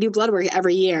 like they do blood work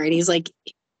every year. And he's like,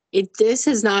 this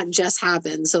has not just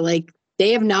happened. So like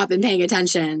they have not been paying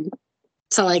attention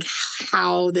to like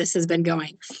how this has been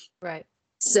going. Right.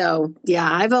 So yeah,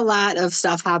 I have a lot of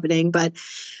stuff happening, but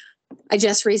I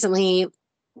just recently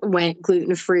went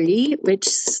gluten-free, which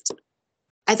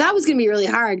I thought was going to be really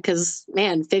hard because,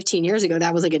 man, 15 years ago,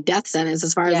 that was like a death sentence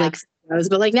as far as like goes.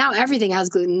 But like now everything has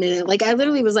gluten in it. Like I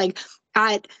literally was like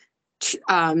at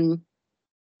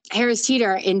Harris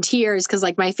Teeter in tears because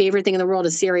like my favorite thing in the world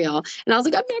is cereal. And I was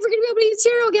like, I'm never going to be able to eat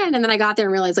cereal again. And then I got there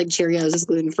and realized like Cheerios is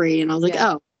gluten-free. And I was like,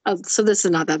 oh, so this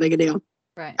is not that big a deal.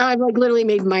 Right. I've like literally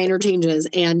made minor changes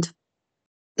and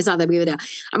it's not that big of a deal.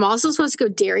 I'm also supposed to go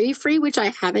dairy free, which I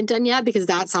haven't done yet because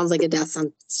that sounds like a death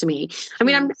sentence to me. I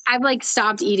mean, I've like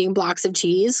stopped eating blocks of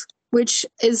cheese, which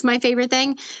is my favorite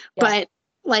thing. Yeah. But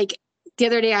like the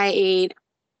other day I ate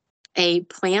a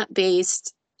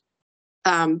plant-based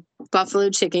buffalo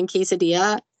chicken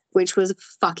quesadilla, which was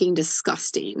fucking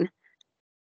disgusting.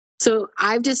 So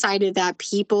I've decided that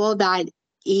people that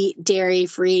eat dairy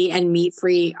free and meat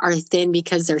free are thin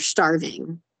because they're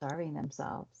starving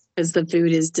themselves. Because the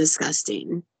food is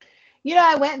disgusting. You know,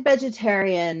 I went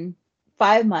vegetarian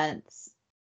 5 months.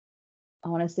 I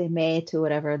want to say May to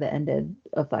whatever the end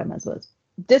of 5 months was.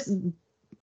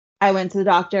 I went to the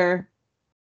doctor,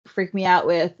 freaked me out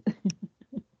with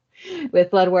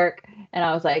with blood work, and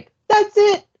I was like, that's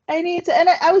it. I need to. And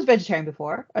I was vegetarian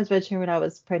before. I was vegetarian when I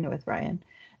was pregnant with Ryan.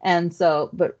 And so,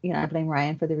 but you know, I blame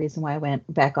Ryan for the reason why I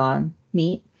went back on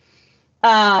meat.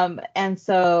 And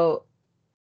so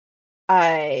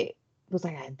I was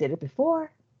like, I did it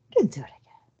before, didn't do it again.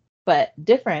 But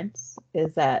difference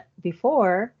is that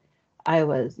before I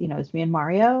was, you know, it's me and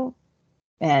Mario,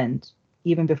 and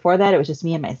even before that, it was just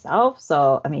me and myself.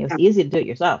 So I mean, it was easy to do it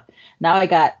yourself. Now I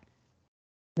got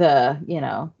the, you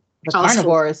know, the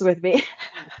carnivores with me.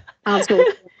 And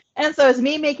so it's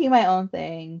me making my own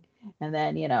thing. And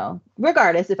then, you know,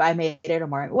 regardless if I made it or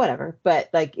Mario, whatever, but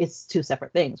like it's two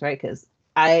separate things, right? Because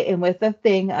I am with the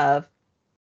thing of,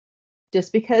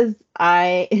 just because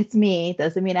it's me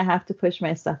doesn't mean I have to push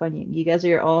my stuff on you. You guys are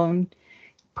your own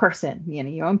person, you know,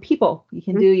 your own people. You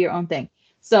can do your own thing.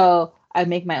 So I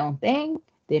make my own thing.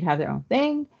 They'd have their own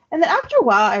thing. And then after a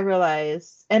while, I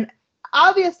realized, and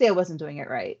obviously I wasn't doing it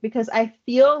right because I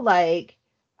feel like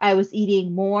I was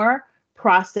eating more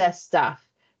processed stuff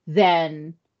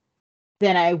than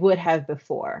I would have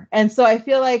before. And so I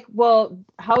feel like, well,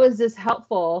 how is this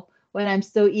helpful when I'm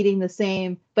still eating the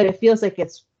same, but it feels like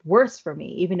it's worse for me,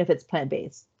 even if it's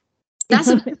plant-based.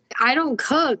 I don't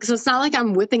cook, so it's not like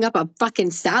I'm whipping up a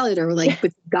fucking salad or like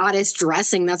with goddess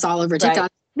dressing that's all over TikTok.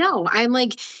 Right. No, I'm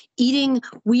like eating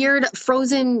weird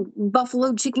frozen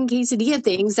buffalo chicken quesadilla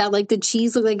things that like the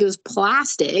cheese looked like it was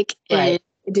plastic and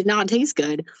it did not taste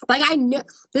good. Like I know,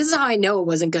 this is how I know it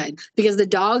wasn't good because the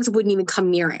dogs wouldn't even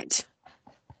come near it.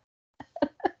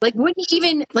 Like wouldn't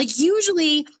even, like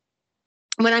usually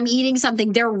when I'm eating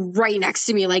something, they're right next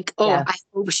to me. Like, oh, I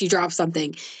hope she drops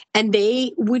something. And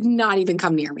they would not even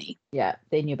come near me. Yeah,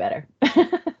 they knew better.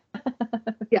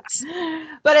 Yes.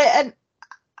 But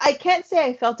I can't say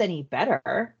I felt any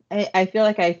better. I feel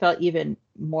like I felt even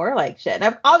more like shit.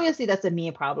 And obviously, that's a me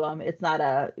problem. It's not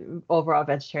a overall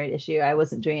vegetarian issue. I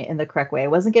wasn't doing it in the correct way. I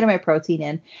wasn't getting my protein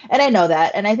in. And I know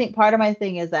that. And I think part of my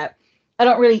thing is that I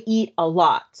don't really eat a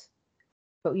lot.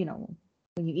 But, you know,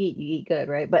 when you eat good,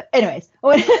 right? But anyways,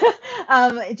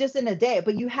 just in a day,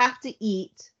 but you have to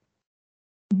eat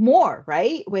more,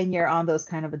 right? When you're on those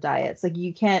kind of a diets, like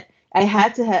you can't, I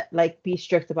had to like be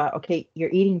strict about, okay, you're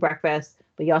eating breakfast,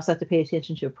 but you also have to pay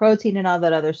attention to protein and all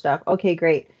that other stuff. Okay,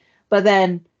 great. But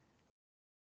then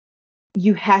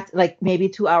you had to, like maybe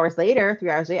 2 hours later,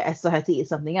 3 hours later, I still had to eat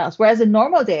something else. Whereas a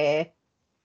normal day,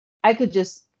 I could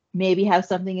just maybe have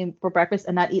something for breakfast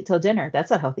and not eat till dinner. That's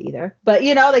not healthy either. But,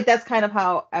 you know, like that's kind of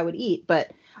how I would eat.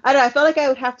 But I don't know. I felt like I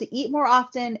would have to eat more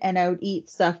often and I would eat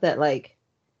stuff that like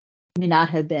may not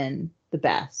have been the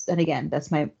best. And again, that's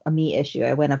a me issue.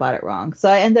 I went about it wrong. So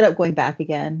I ended up going back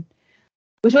again,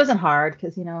 which wasn't hard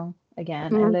because, you know,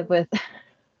 again, I live with,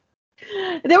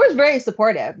 they were very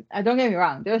supportive. Don't get me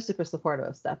wrong. They were super supportive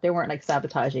of stuff. They weren't like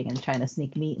sabotaging and trying to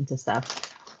sneak meat into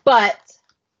stuff. But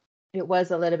it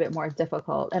was a little bit more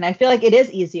difficult. And I feel like it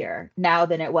is easier now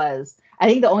than it was. I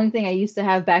think the only thing I used to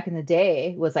have back in the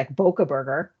day was like Boca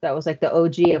Burger. That was like the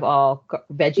OG of all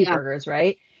veggie burgers,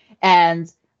 right? And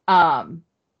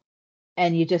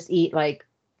you just eat like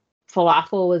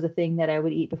falafel was a thing that I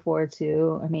would eat before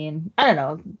too. I mean, I don't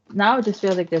know. Now it just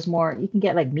feels like there's more. You can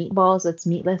get like meatballs, that's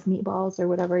meatless meatballs or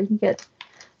whatever. You can get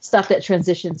stuff that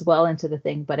transitions well into the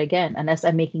thing. But again, unless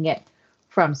I'm making it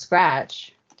from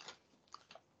scratch,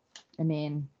 I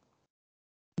mean,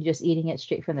 you're just eating it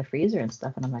straight from the freezer and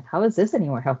stuff. And I'm like, how is this any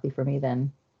more healthy for me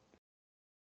than,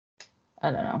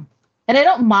 I don't know. And I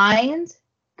don't mind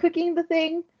cooking the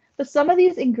thing, but some of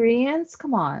these ingredients,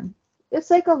 come on. It's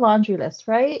like a laundry list,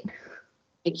 right?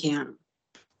 I can't.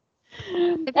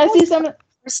 I see some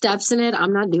steps in it.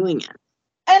 I'm not doing it.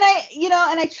 And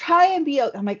I try and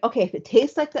I'm like, okay, if it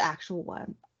tastes like the actual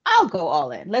one, I'll go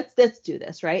all in. Let's do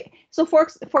this, right? So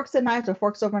forks and knives, or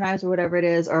forks over knives, or whatever it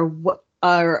is,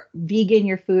 or vegan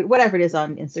your food, whatever it is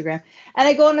on Instagram. And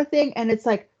I go on a thing and it's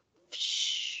like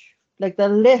the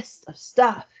list of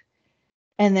stuff.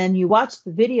 And then you watch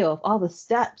the video of all the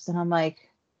steps, and I'm like,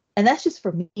 and that's just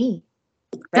for me.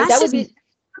 Right? That would be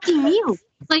fucking meal.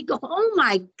 Like, oh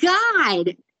my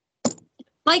God.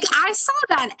 Like, I saw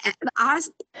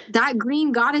that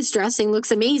green goddess dressing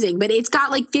looks amazing, but it's got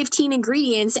like 15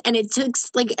 ingredients and it took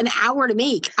like an hour to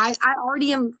make. I've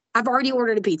already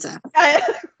ordered a pizza. Right.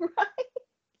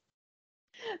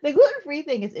 The gluten-free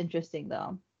thing is interesting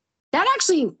though. That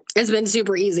actually has been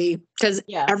super easy because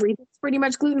everything's pretty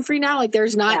much gluten-free now. Like,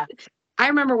 there's not, I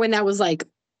remember when that was like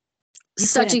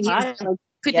such a huge, like,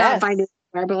 could not find it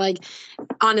anywhere, but like,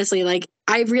 honestly, like,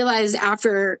 I realized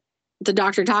after the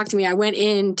doctor talked to me, I went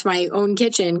into my own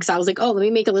kitchen because I was like, oh, let me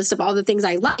make a list of all the things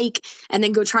I like and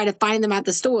then go try to find them at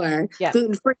the store,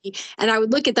 gluten-free. And I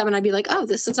would look at them and I'd be like, oh,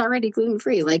 this is already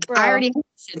gluten-free. Like, I already have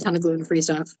a ton of gluten-free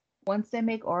stuff. Once they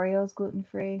make Oreos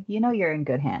gluten-free, you know you're in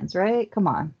good hands, right? Come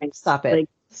on. Stop it. Like,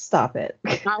 stop it.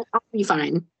 I'll be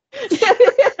fine.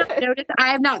 I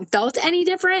have not felt any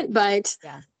different, but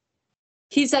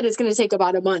he said it's going to take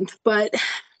about a month. But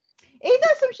ain't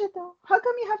that some shit though? How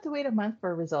come you have to wait a month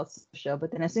for results to show?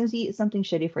 But then as soon as you eat something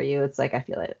shitty for you, it's like, I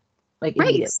feel it. Like,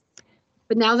 immediate.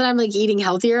 But now that I'm like eating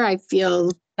healthier, I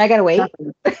feel I gotta wait.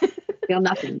 I feel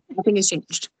nothing. Nothing has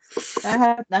changed. I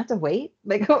have not to wait.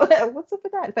 Like, what's up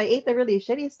with that? If I ate the really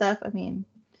shitty stuff, I mean,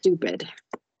 stupid.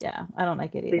 Yeah, I don't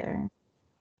like it either.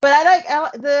 But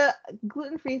I the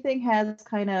gluten-free thing has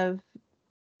kind of,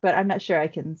 but I'm not sure I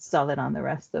can sell it on the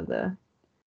rest of the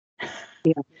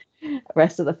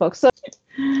rest of the folks. So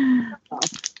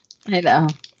I know.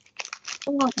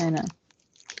 All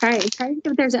right, try to see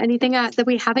if there's anything that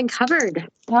we haven't covered.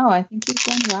 No, I think you've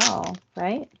done well,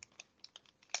 right?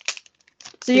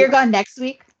 So you're gone next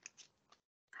week?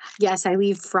 Yes, I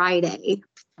leave Friday.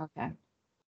 Okay.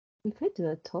 We could do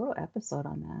a total episode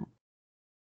on that.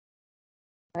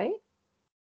 Right?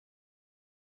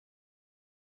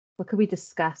 What could we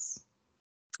discuss?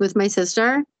 With my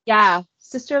sister? Yeah,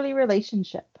 sisterly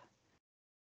relationship.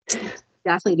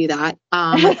 Definitely do that.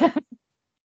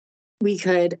 We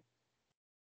could.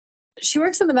 She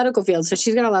works in the medical field, so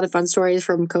she's got a lot of fun stories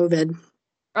from COVID.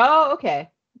 Oh,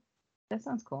 okay. That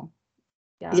sounds cool.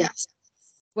 Yeah. Yes.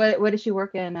 What did she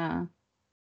work in?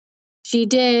 She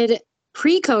did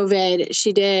pre-COVID.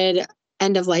 She did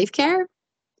end of life care.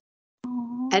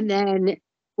 Aww. And then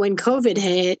when COVID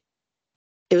hit,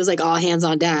 it was like all hands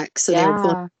on deck. So they were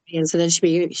pulling, and so then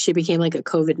she became like a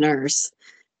COVID nurse.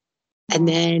 Aww. And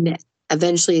then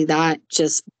eventually that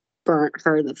just burnt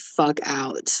her the fuck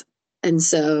out. And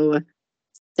so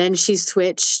then she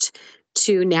switched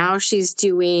to, now she's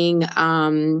doing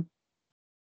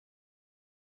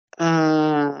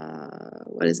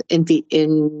what is it?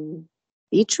 In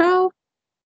vitro?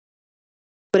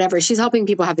 Whatever. She's helping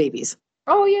people have babies.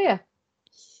 Oh yeah.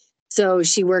 So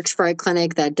she works for a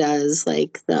clinic that does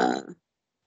like the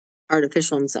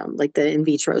artificial and some, like the in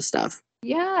vitro stuff.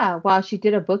 Yeah. Wow. She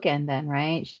did a bookend then,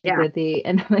 right? She did the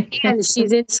and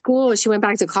she's in school. She went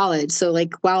back to college. So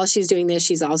like while she's doing this,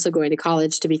 she's also going to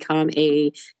college to become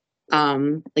a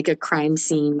like a crime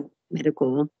scene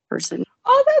medical person.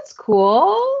 Oh, that's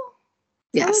cool.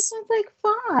 Yes. That sounds like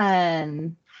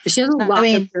fun. She has a lot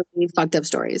of really fucked up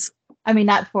stories. I mean,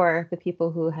 not for the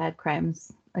people who had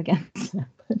crimes against them.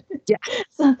 Yeah.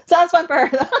 So, sounds fun for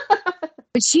her.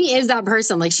 But she is that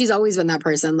person. Like, she's always been that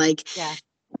person. Like,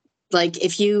 like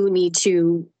if you need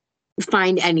to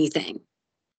find anything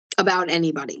about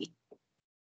anybody,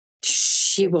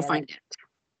 she will find it.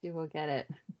 She will get it.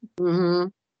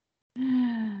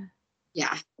 Mm-hmm.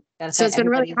 Yeah. So it's been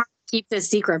really hard to keep this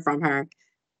secret from her.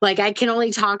 Like, I can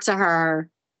only talk to her.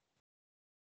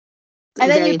 And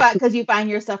then because you find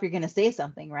yourself, you're going to say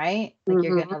something, right? Like,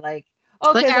 you're going to like,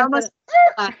 okay. Like, I almost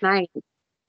last night.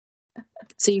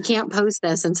 So you can't post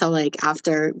this until like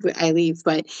after I leave.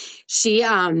 But she,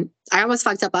 I almost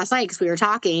fucked up last night because we were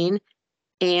talking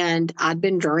and I'd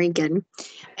been drinking,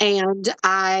 and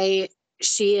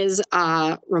she is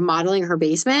remodeling her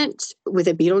basement with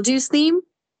a Beetlejuice theme.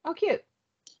 Oh, cute.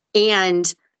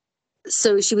 And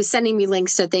so she was sending me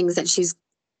links to things that she's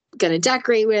going to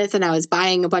decorate with, and I was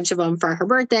buying a bunch of them for her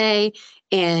birthday.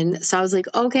 And so I was like,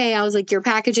 okay, I was like, your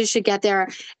packages should get there.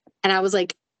 And I was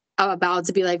like, about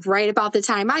to be like, right about the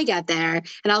time I get there.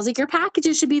 And I was like, your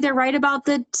packages should be there right about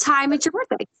the time it's your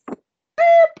birthday.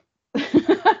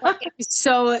 It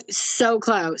was so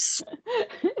close.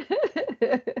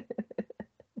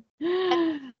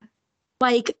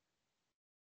 Like,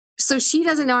 so she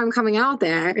doesn't know I'm coming out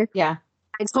there. Yeah.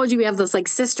 I told you we have this like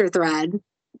sister thread.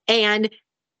 And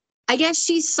I guess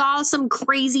she saw some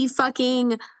crazy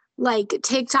fucking like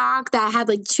TikTok that had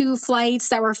like 2 flights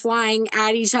that were flying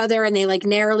at each other and they like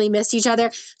narrowly missed each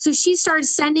other. So she started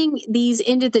sending these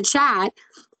into the chat,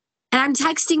 and I'm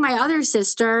texting my other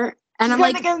sister and I'm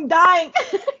like, I'm dying.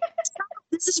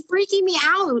 this is freaking me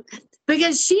out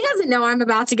because she doesn't know I'm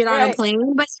about to get on a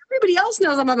plane, but everybody else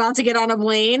knows I'm about to get on a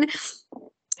plane.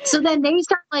 So then they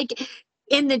start like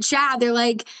in the chat, they're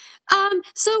like,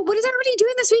 so what is everybody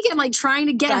doing this weekend? Like trying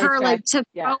to get her like to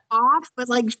throw off, but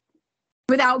like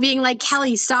without being like,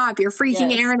 Kelly, stop, you're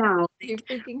freaking Aaron out. You're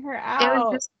freaking her out. It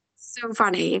was just so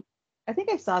funny. I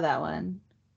think I saw that one.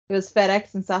 It was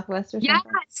FedEx and Southwest or something.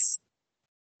 Yes.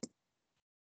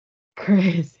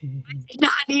 Crazy. I did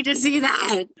not need to see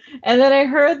that. And then I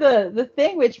heard the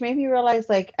thing, which made me realize,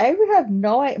 like, I have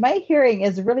my hearing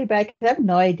is really bad because I have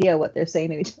no idea what they're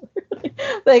saying to each other.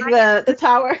 Like the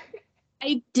tower.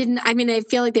 I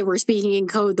feel like they were speaking in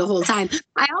code the whole time.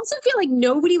 I also feel like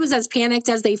nobody was as panicked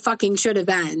as they fucking should have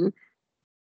been.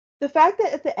 The fact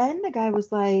that at the end, the guy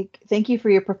was like, thank you for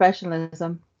your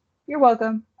professionalism. You're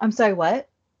welcome. I'm sorry, what?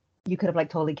 You could have like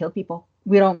totally killed people.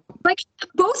 We don't. Like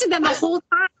both of them the whole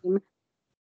time.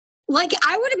 Like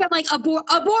I would have been like, abort.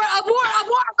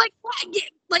 Like what?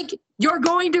 Like you're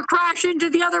going to crash into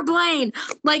the other plane.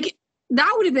 Like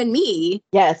that would have been me.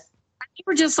 Yes. They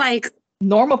were just like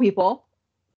normal people.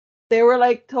 They were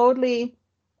like totally,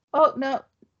 oh,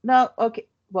 no, okay.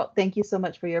 Well, thank you so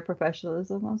much for your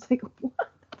professionalism. I was like, what?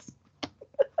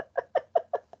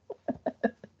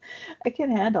 I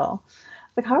can't handle.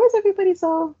 Like, how is everybody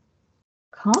so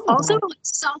calm? Also,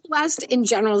 Southwest in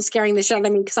general is scaring the shit out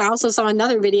of me because I also saw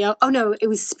another video. Oh, no, it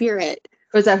was Spirit.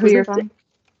 Was that who you're from?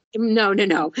 No.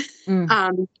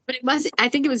 But I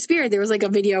think it was Spirit. There was like a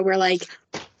video where like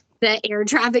the air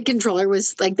traffic controller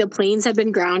was like the planes had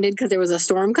been grounded because there was a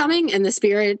storm coming, and the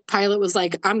Spirit pilot was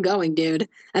like, I'm going, dude.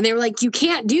 And they were like, you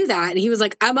can't do that. And he was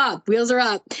like, I'm up, wheels are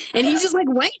up. And he's just like,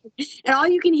 wait. And all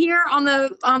you can hear on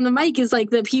the mic is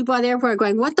like the people at the airport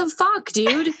going, what the fuck,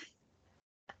 dude?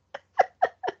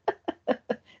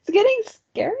 It's getting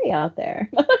scary out there.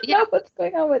 I don't know what's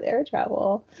going on with air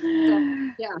travel.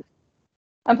 Yeah.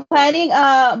 I'm planning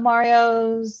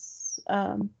Mario's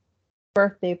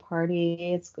birthday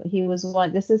party.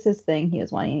 This is his thing. He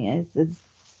was wanting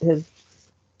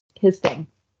his thing.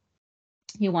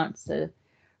 He wants to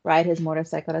ride his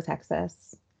motorcycle to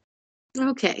Texas.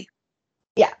 Okay.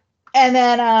 Yeah. And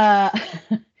then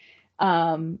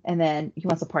and then he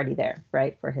wants a party there,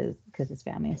 right? Because his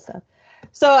family and stuff.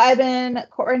 So I've been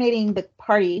coordinating the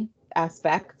party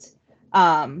aspect,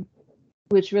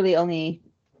 which really only,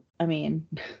 this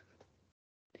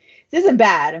isn't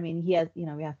bad. I mean, he has,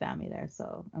 we have family there,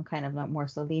 so I'm kind of more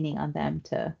so leaning on them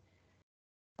to.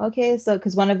 Okay, so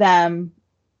because one of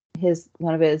his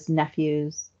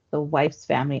nephews, the wife's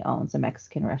family owns a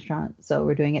Mexican restaurant, so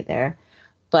we're doing it there.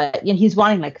 But he's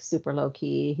wanting like super low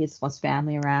key. He just wants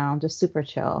family around, just super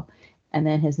chill. And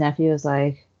then his nephew is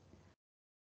like,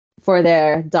 for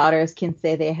their daughter's quince,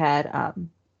 they had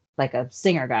like a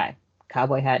singer guy,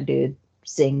 cowboy hat dude,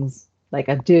 sings like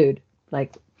a dude,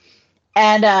 like.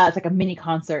 And it's like a mini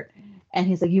concert. And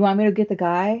he's like, you want me to get the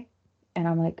guy? And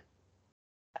I'm like,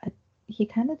 he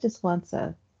kind of just wants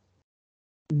a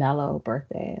mellow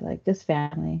birthday, like just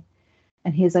family.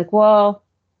 And he's like, well,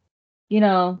 it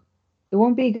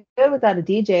won't be good without a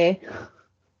DJ.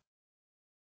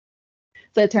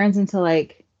 So it turns into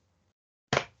like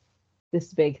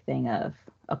this big thing of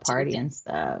a party and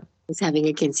stuff. It's having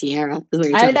a quinceañera.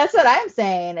 That's what I'm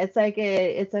saying. It's like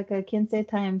a quince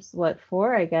times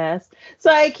 4, I guess. So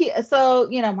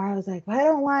Mara was like, well, I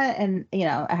don't want, and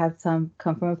I have some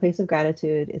come from a place of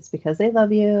gratitude. It's because they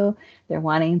love you. They're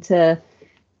wanting to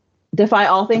defy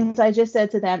all things I just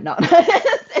said to them. No.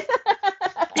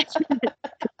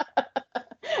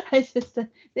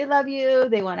 They love you.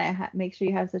 They want to make sure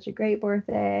you have such a great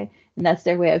birthday, and that's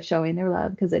their way of showing their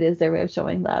love, because it is their way of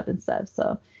showing love and stuff.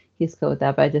 So he's cool with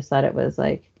that. But I just thought it was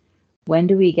like, when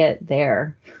do we get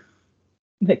there?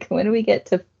 Like, when do we get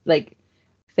to like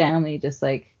family just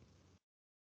like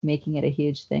making it a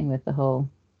huge thing with the whole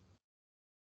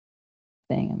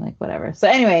thing? I'm like, whatever. So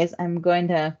anyways,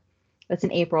 that's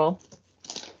in April.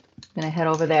 I'm gonna head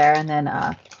over there, and then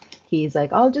he's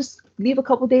like, I'll just leave a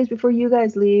couple days before you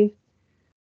guys leave.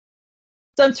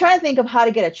 So I'm trying to think of how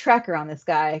to get a tracker on this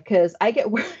guy, because I get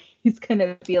worried he's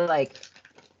gonna be like,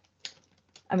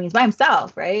 I mean, he's by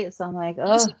himself, right? So I'm like,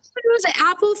 oh. Those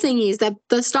Apple thingies that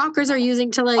the stalkers are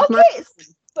using to like. Okay,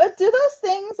 but do those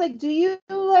things like? Do you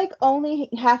like only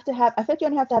have to have? I think you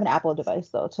only have to have an Apple device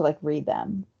though to like read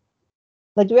them.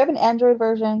 Like, do we have an Android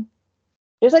version?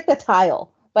 There's like the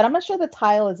Tile, but I'm not sure the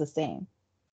Tile is the same.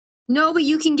 No, but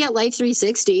you can get Life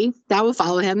 360. That will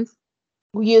follow him.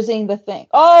 Using the thing.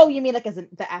 Oh, you mean like as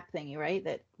the app thingy, right?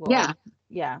 That will, yeah.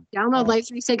 Download Life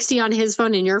 360 on his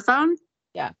phone and your phone.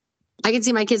 Yeah. I can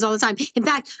see my kids all the time. In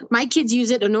fact, my kids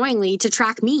use it annoyingly to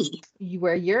track me.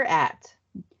 Where you're at.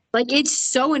 Like, it's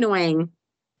so annoying.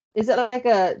 Is it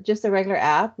like just a regular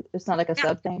app? It's not like a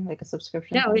sub thing, like a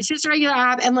subscription? No, thing? it's just a regular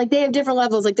app. And like they have different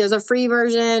levels. Like there's a free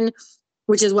version,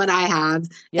 which is what I have.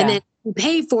 Yeah. And then you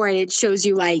pay for it, it shows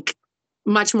you like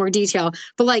much more detail.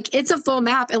 But like it's a full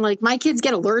map, and like my kids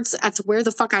get alerts as to where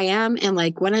the fuck I am and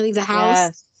like when I leave the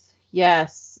house.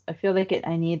 Yes. I feel like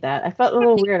I need that. I felt a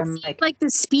little weird. I'm like the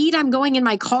speed I'm going in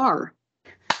my car.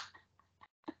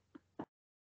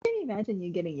 Can you imagine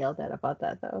you getting yelled at about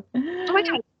that though? Oh my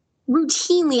God.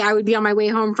 Routinely, I would be on my way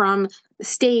home from the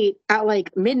state at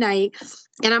like midnight,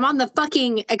 and I'm on the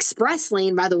fucking express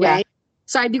lane, by the way. Yeah.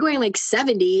 So I'd be going like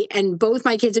 70, and both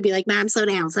my kids would be like, Mom, slow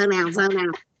down, slow down, slow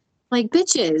down. Like,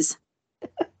 bitches.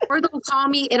 Or they'll call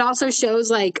me. It also shows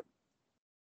like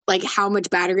how much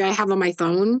battery I have on my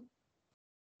phone.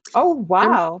 Oh,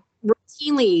 wow. And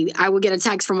routinely, I would get a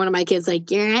text from one of my kids like,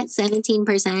 you're at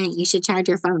 17%. You should charge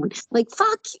your phone. Like,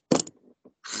 fuck.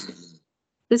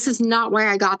 This is not where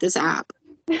I got this app.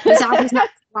 This app is not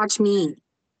to watch me.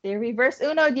 They reverse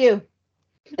Uno'd you.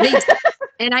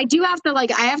 And I do have to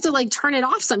I have to turn it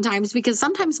off sometimes, because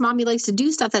sometimes mommy likes to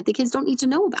do stuff that the kids don't need to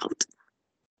know about.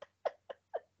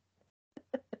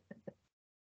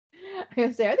 I was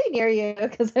gonna say, are they near you?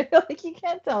 Because I feel like you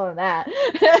can't tell them that.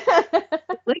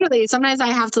 Literally, sometimes I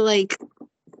have to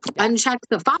uncheck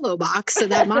the follow box so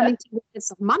that mommy can get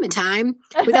some mama time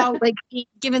without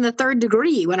giving the third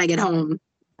degree when I get home.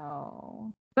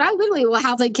 Oh. But I literally will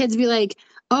have kids be like,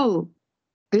 "Oh,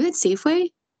 are you at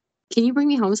Safeway? Can you bring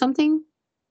me home something?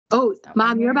 Oh,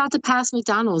 Mom, you're about to pass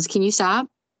McDonald's. Can you stop?"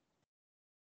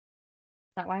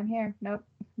 Not why I'm here. Nope.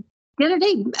 The other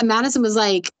day, Madison was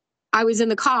like, I was in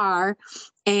the car,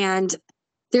 and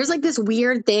there's this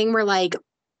weird thing where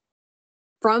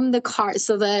from the car,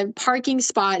 so the parking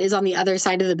spot is on the other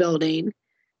side of the building.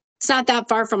 It's not that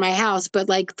far from my house, but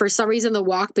for some reason, the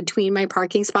walk between my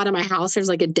parking spot and my house, there's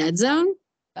a dead zone.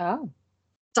 Oh.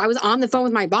 So I was on the phone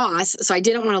with my boss, so I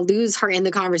didn't want to lose her in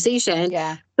the conversation.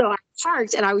 Yeah. So I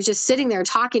parked, and I was just sitting there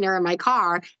talking to her in my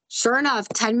car. Sure enough,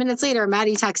 10 minutes later,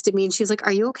 Maddie texted me, and she's like,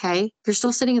 "Are you okay? You're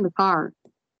still sitting in the car.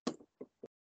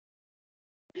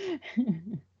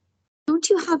 Don't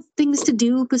you have things to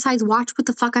do besides watch what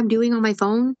the fuck I'm doing on my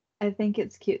phone?" I think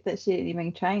it's cute that she didn't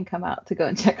even try and come out to go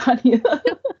and check on you.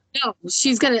 No,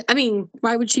 she's gonna. I mean,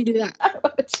 why would she do that?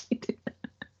 Why would she do that?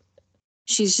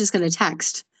 She's just gonna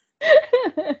text.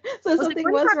 So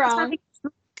something was wrong.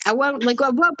 At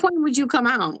what point would you come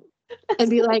out and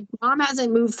be like, Mom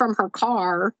hasn't moved from her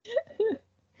car?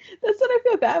 That's what I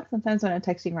feel bad sometimes when I'm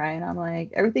texting Ryan. I'm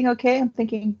like, everything okay? I'm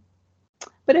thinking,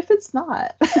 but if it's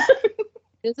not.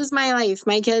 This is my life.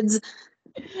 My kids,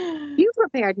 you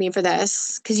prepared me for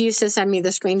this because you used to send me the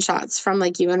screenshots from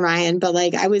you and Ryan, but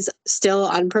I was still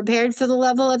unprepared for the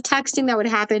level of texting that would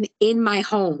happen in my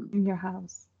home. In your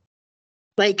house.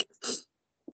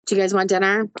 Do you guys want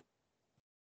dinner?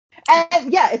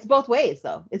 And yeah, it's both ways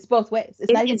though. It's both ways.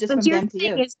 It's not even just from them to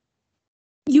you.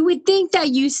 You would think that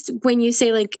when you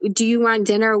say do you want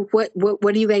dinner? What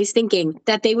are you guys thinking?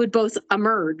 That they would both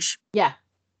emerge. Yeah.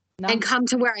 No. And come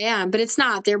to where I am, but it's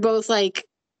not. They're both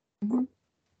Mm-hmm.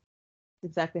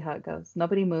 Exactly how it goes.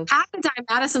 Nobody moves. Half the time,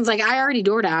 Madison's I already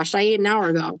DoorDashed. I ate an hour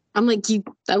ago. I'm you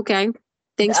okay?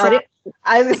 Thanks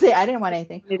I was gonna say I didn't want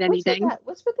anything. Anything.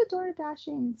 What's with the door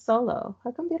dashing solo?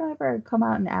 How come they don't ever come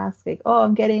out and ask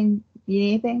oh, you need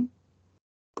anything?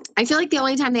 I feel the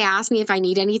only time they ask me if I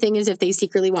need anything is if they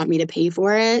secretly want me to pay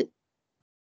for it.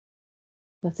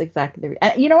 That's exactly the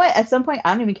reason. You know what? At some point,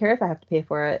 I don't even care if I have to pay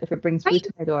for it if it brings food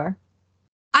to my door.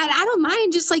 I don't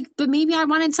mind. Just but maybe I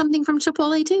wanted something from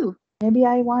Chipotle too. Maybe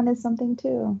I wanted something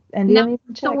too, and you don't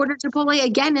even check. To order Chipotle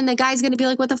again, and the guy's gonna be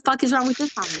like, "What the fuck is wrong with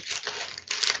this guy?"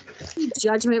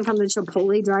 Judgment from the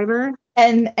Chipotle driver.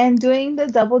 And doing the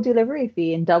double delivery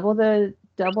fee and double the.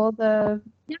 You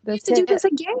have to do this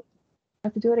again. I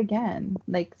have to do it again.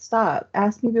 Stop.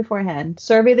 Ask me beforehand.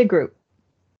 Survey the group.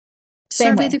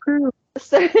 Survey the group.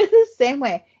 The same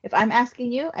way. if I'm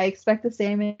asking you, I expect the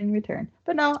same in return.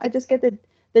 But no, I just get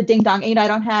the ding dong. You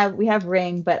know, we have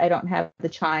Ring, but I don't have the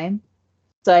chime.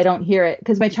 So I don't hear it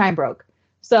because my chime broke.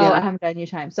 So I haven't got a new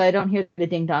chime. So I don't hear the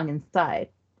ding dong inside.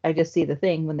 I just see the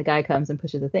thing when the guy comes and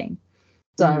pushes the thing.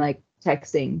 So I'm like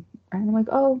texting and I'm like,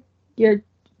 oh, and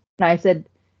I said,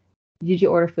 did you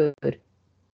order food?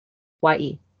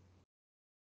 YE.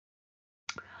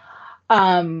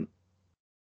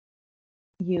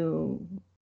 You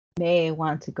may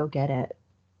want to go get it.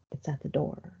 It's at the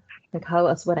door. Like, how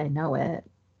else would I know it?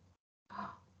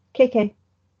 KK.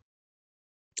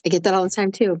 I get that all the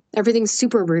time too. Everything's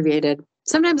super abbreviated.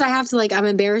 Sometimes I have to I'm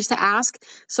embarrassed to ask,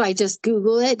 so I just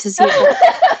Google it to see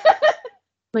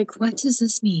like, what does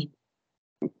this mean?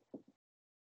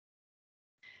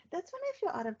 That's when I feel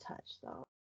out of touch though.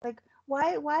 Like,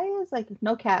 why is like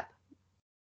no cap?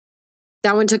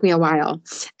 That one took me a while.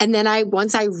 And then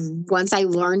once I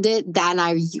learned it, then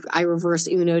I reverse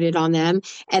Uno'd it on them,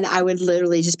 and I would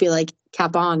literally just be like,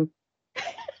 cap on.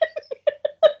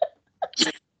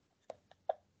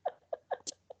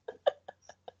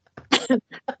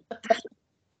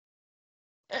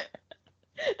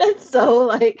 That's so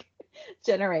like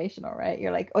generational, right?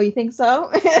 You're like, oh, you think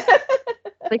so?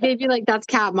 Like they'd be like, that's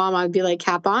cap, mom. I'd be like,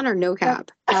 cap on or no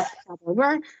cap? Cap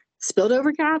over? Spilled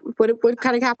over cap? What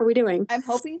kind of cap are we doing? I'm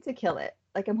hoping to kill it.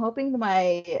 Like I'm hoping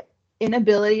my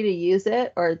inability to use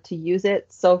it or to use it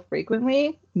so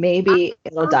frequently, maybe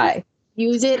it'll die.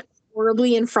 Use it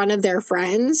horribly in front of their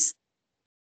friends.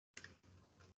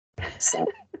 So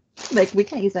like we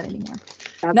can't use that anymore.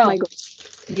 That's my goal.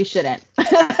 You shouldn't.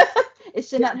 It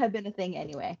should not have been a thing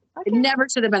anyway. Okay. It never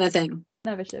should have been a thing.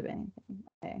 Never should have been anything.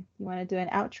 Okay. You want to do an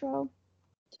outro?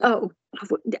 Oh,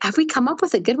 have we come up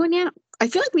with a good one yet? I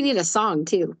feel like we need a song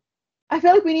too. I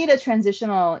feel like we need a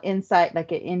transitional insight,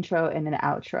 like an intro and an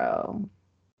outro.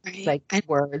 Right. Like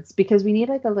words. Because we need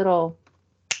like a little,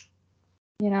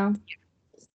 because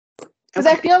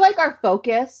I feel like our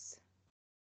focus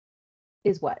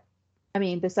is what? I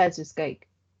mean, besides just like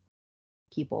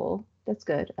people, that's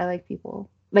good. I like people,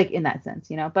 like in that sense,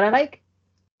 but I like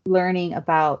learning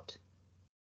about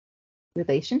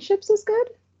relationships is good,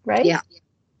 right? Yeah.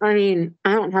 I mean,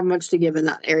 I don't have much to give in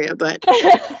that area, but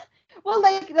well,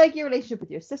 like your relationship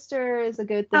with your sister is a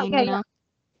good thing,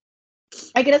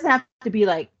 Like it doesn't have to be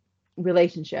like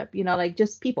relationship, like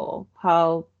just people,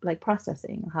 how like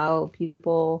processing, how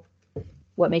people,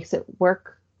 what makes it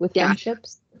work with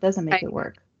friendships doesn't make it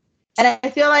work. And I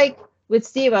feel like with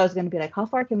Steve, I was going to be like, how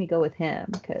far can we go with him?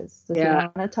 Because does he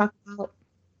want to talk about?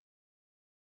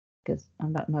 Because I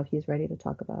don't know if he's ready to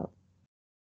talk about.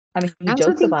 I mean, he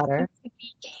jokes about her.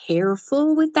 Be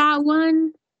careful with that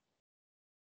one,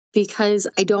 because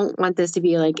I don't want this to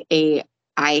be like a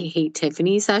I hate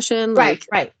Tiffany session. Right.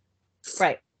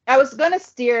 I was going to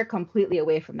steer completely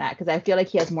away from that because I feel like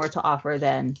he has more to offer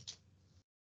than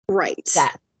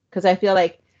that. Because I feel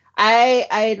like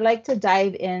I'd like to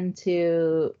dive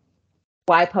into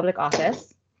why public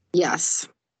office. Yes.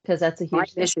 Because that's a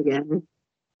huge thing. Michigan.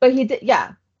 But he did,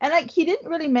 yeah. And like he didn't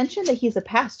really mention that he's a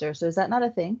pastor, so is that not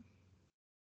a thing?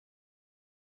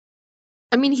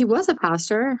 I mean, he was a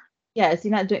pastor. Yeah, is he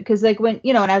not doing? Because like when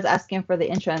when I was asking for the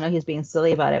intro, I know he's being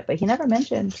silly about it, but he never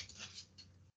mentioned.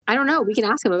 I don't know. We can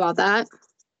ask him about that.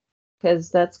 Because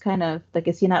that's kind of like,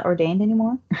 is he not ordained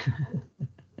anymore?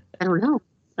 I don't know.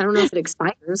 I don't know if it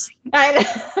expires. I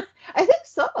think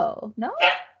so. No,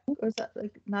 or is that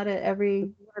like not at every?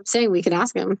 I'm saying we could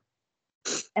ask him.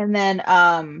 And then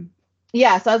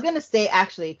so I was gonna stay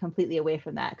actually completely away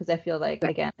from that because I feel like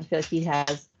he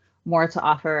has more to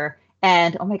offer.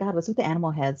 And oh my God, what's with the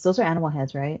animal heads? Those are animal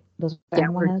heads, right? Those are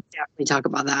animal heads. Definitely talk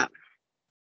about that.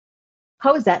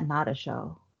 How is that not a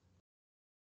show?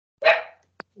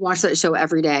 Watch that show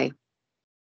every day.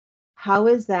 How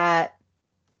is that?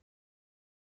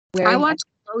 I watch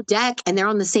Below Deck and they're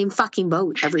on the same fucking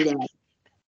boat every day.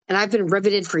 And I've been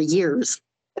riveted for years.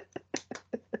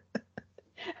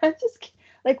 I'm just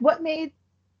like, what made,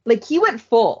 like, he went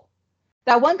full.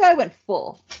 That one guy went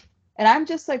full. And I'm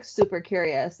just like super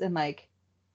curious and like,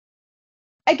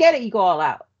 I get it, you go all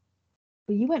out.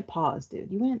 But you went pause,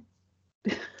 dude. You went.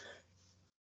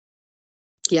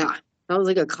 Yeah, that was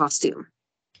like a costume.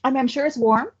 I mean, I'm sure it's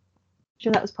warm. I'm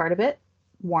sure that was part of it.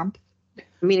 Warmth.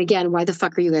 I mean, again, why the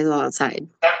fuck are you guys all outside?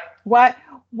 Why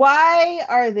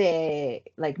are they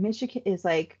like, Michigan is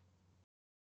like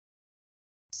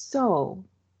so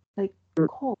like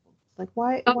cold. Like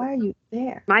why are you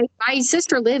there? My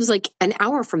sister lives like an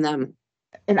hour from them.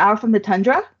 An hour from the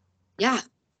tundra? Yeah.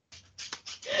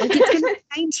 Like it's gonna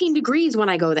be 19 degrees when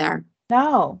I go there.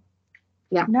 No.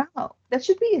 Yeah. No. That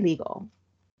should be illegal.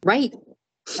 Right.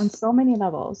 On so many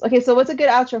levels. Okay, so what's a good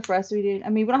outro for us? We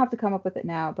don't have to come up with it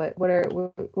now, but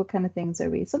what kind of things are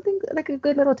we? Something like a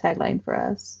good little tagline for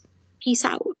us. Peace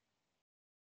out.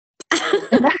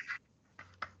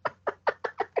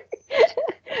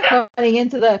 Running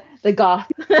into the goth.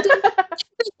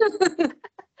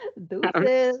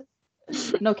 Deuces.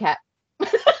 No cap.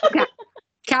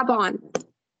 Cap on.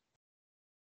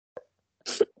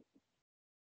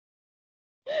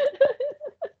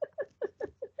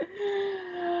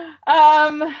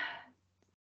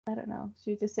 I don't know.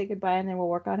 Should we just say goodbye and then we'll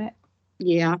work on it?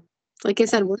 Yeah. Like I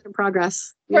said, work in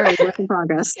progress. You're right, work in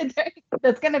progress.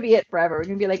 That's gonna be it forever. We're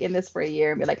gonna be like in this for a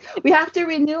year and be like, we have to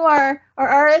renew our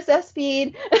RSS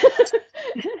feed.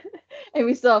 And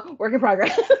we still work in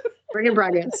progress. Work in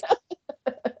progress.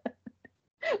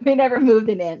 We never moved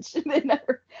an inch.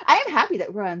 I am happy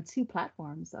that we're on 2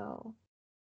 platforms though.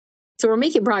 So we're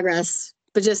making progress,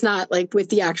 but just not like with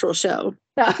the actual show.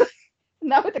 No,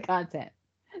 not with the content.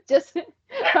 Just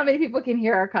how many people can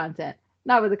hear our content.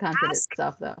 Not with the content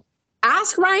itself though.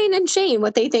 Ask Ryan and Shane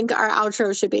what they think our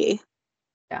outro should be.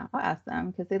 Yeah, I'll ask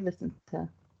them because they listen to.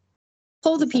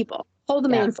 Hold the people. Hold the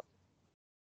man.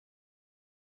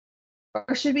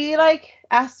 Or should we like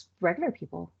ask regular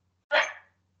people?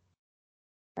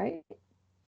 Right?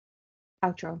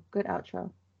 Outro. Good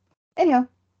outro. Anyhow.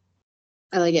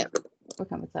 I like it. We'll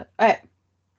come with that. All right.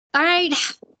 All right.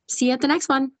 See you at the next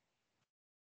one.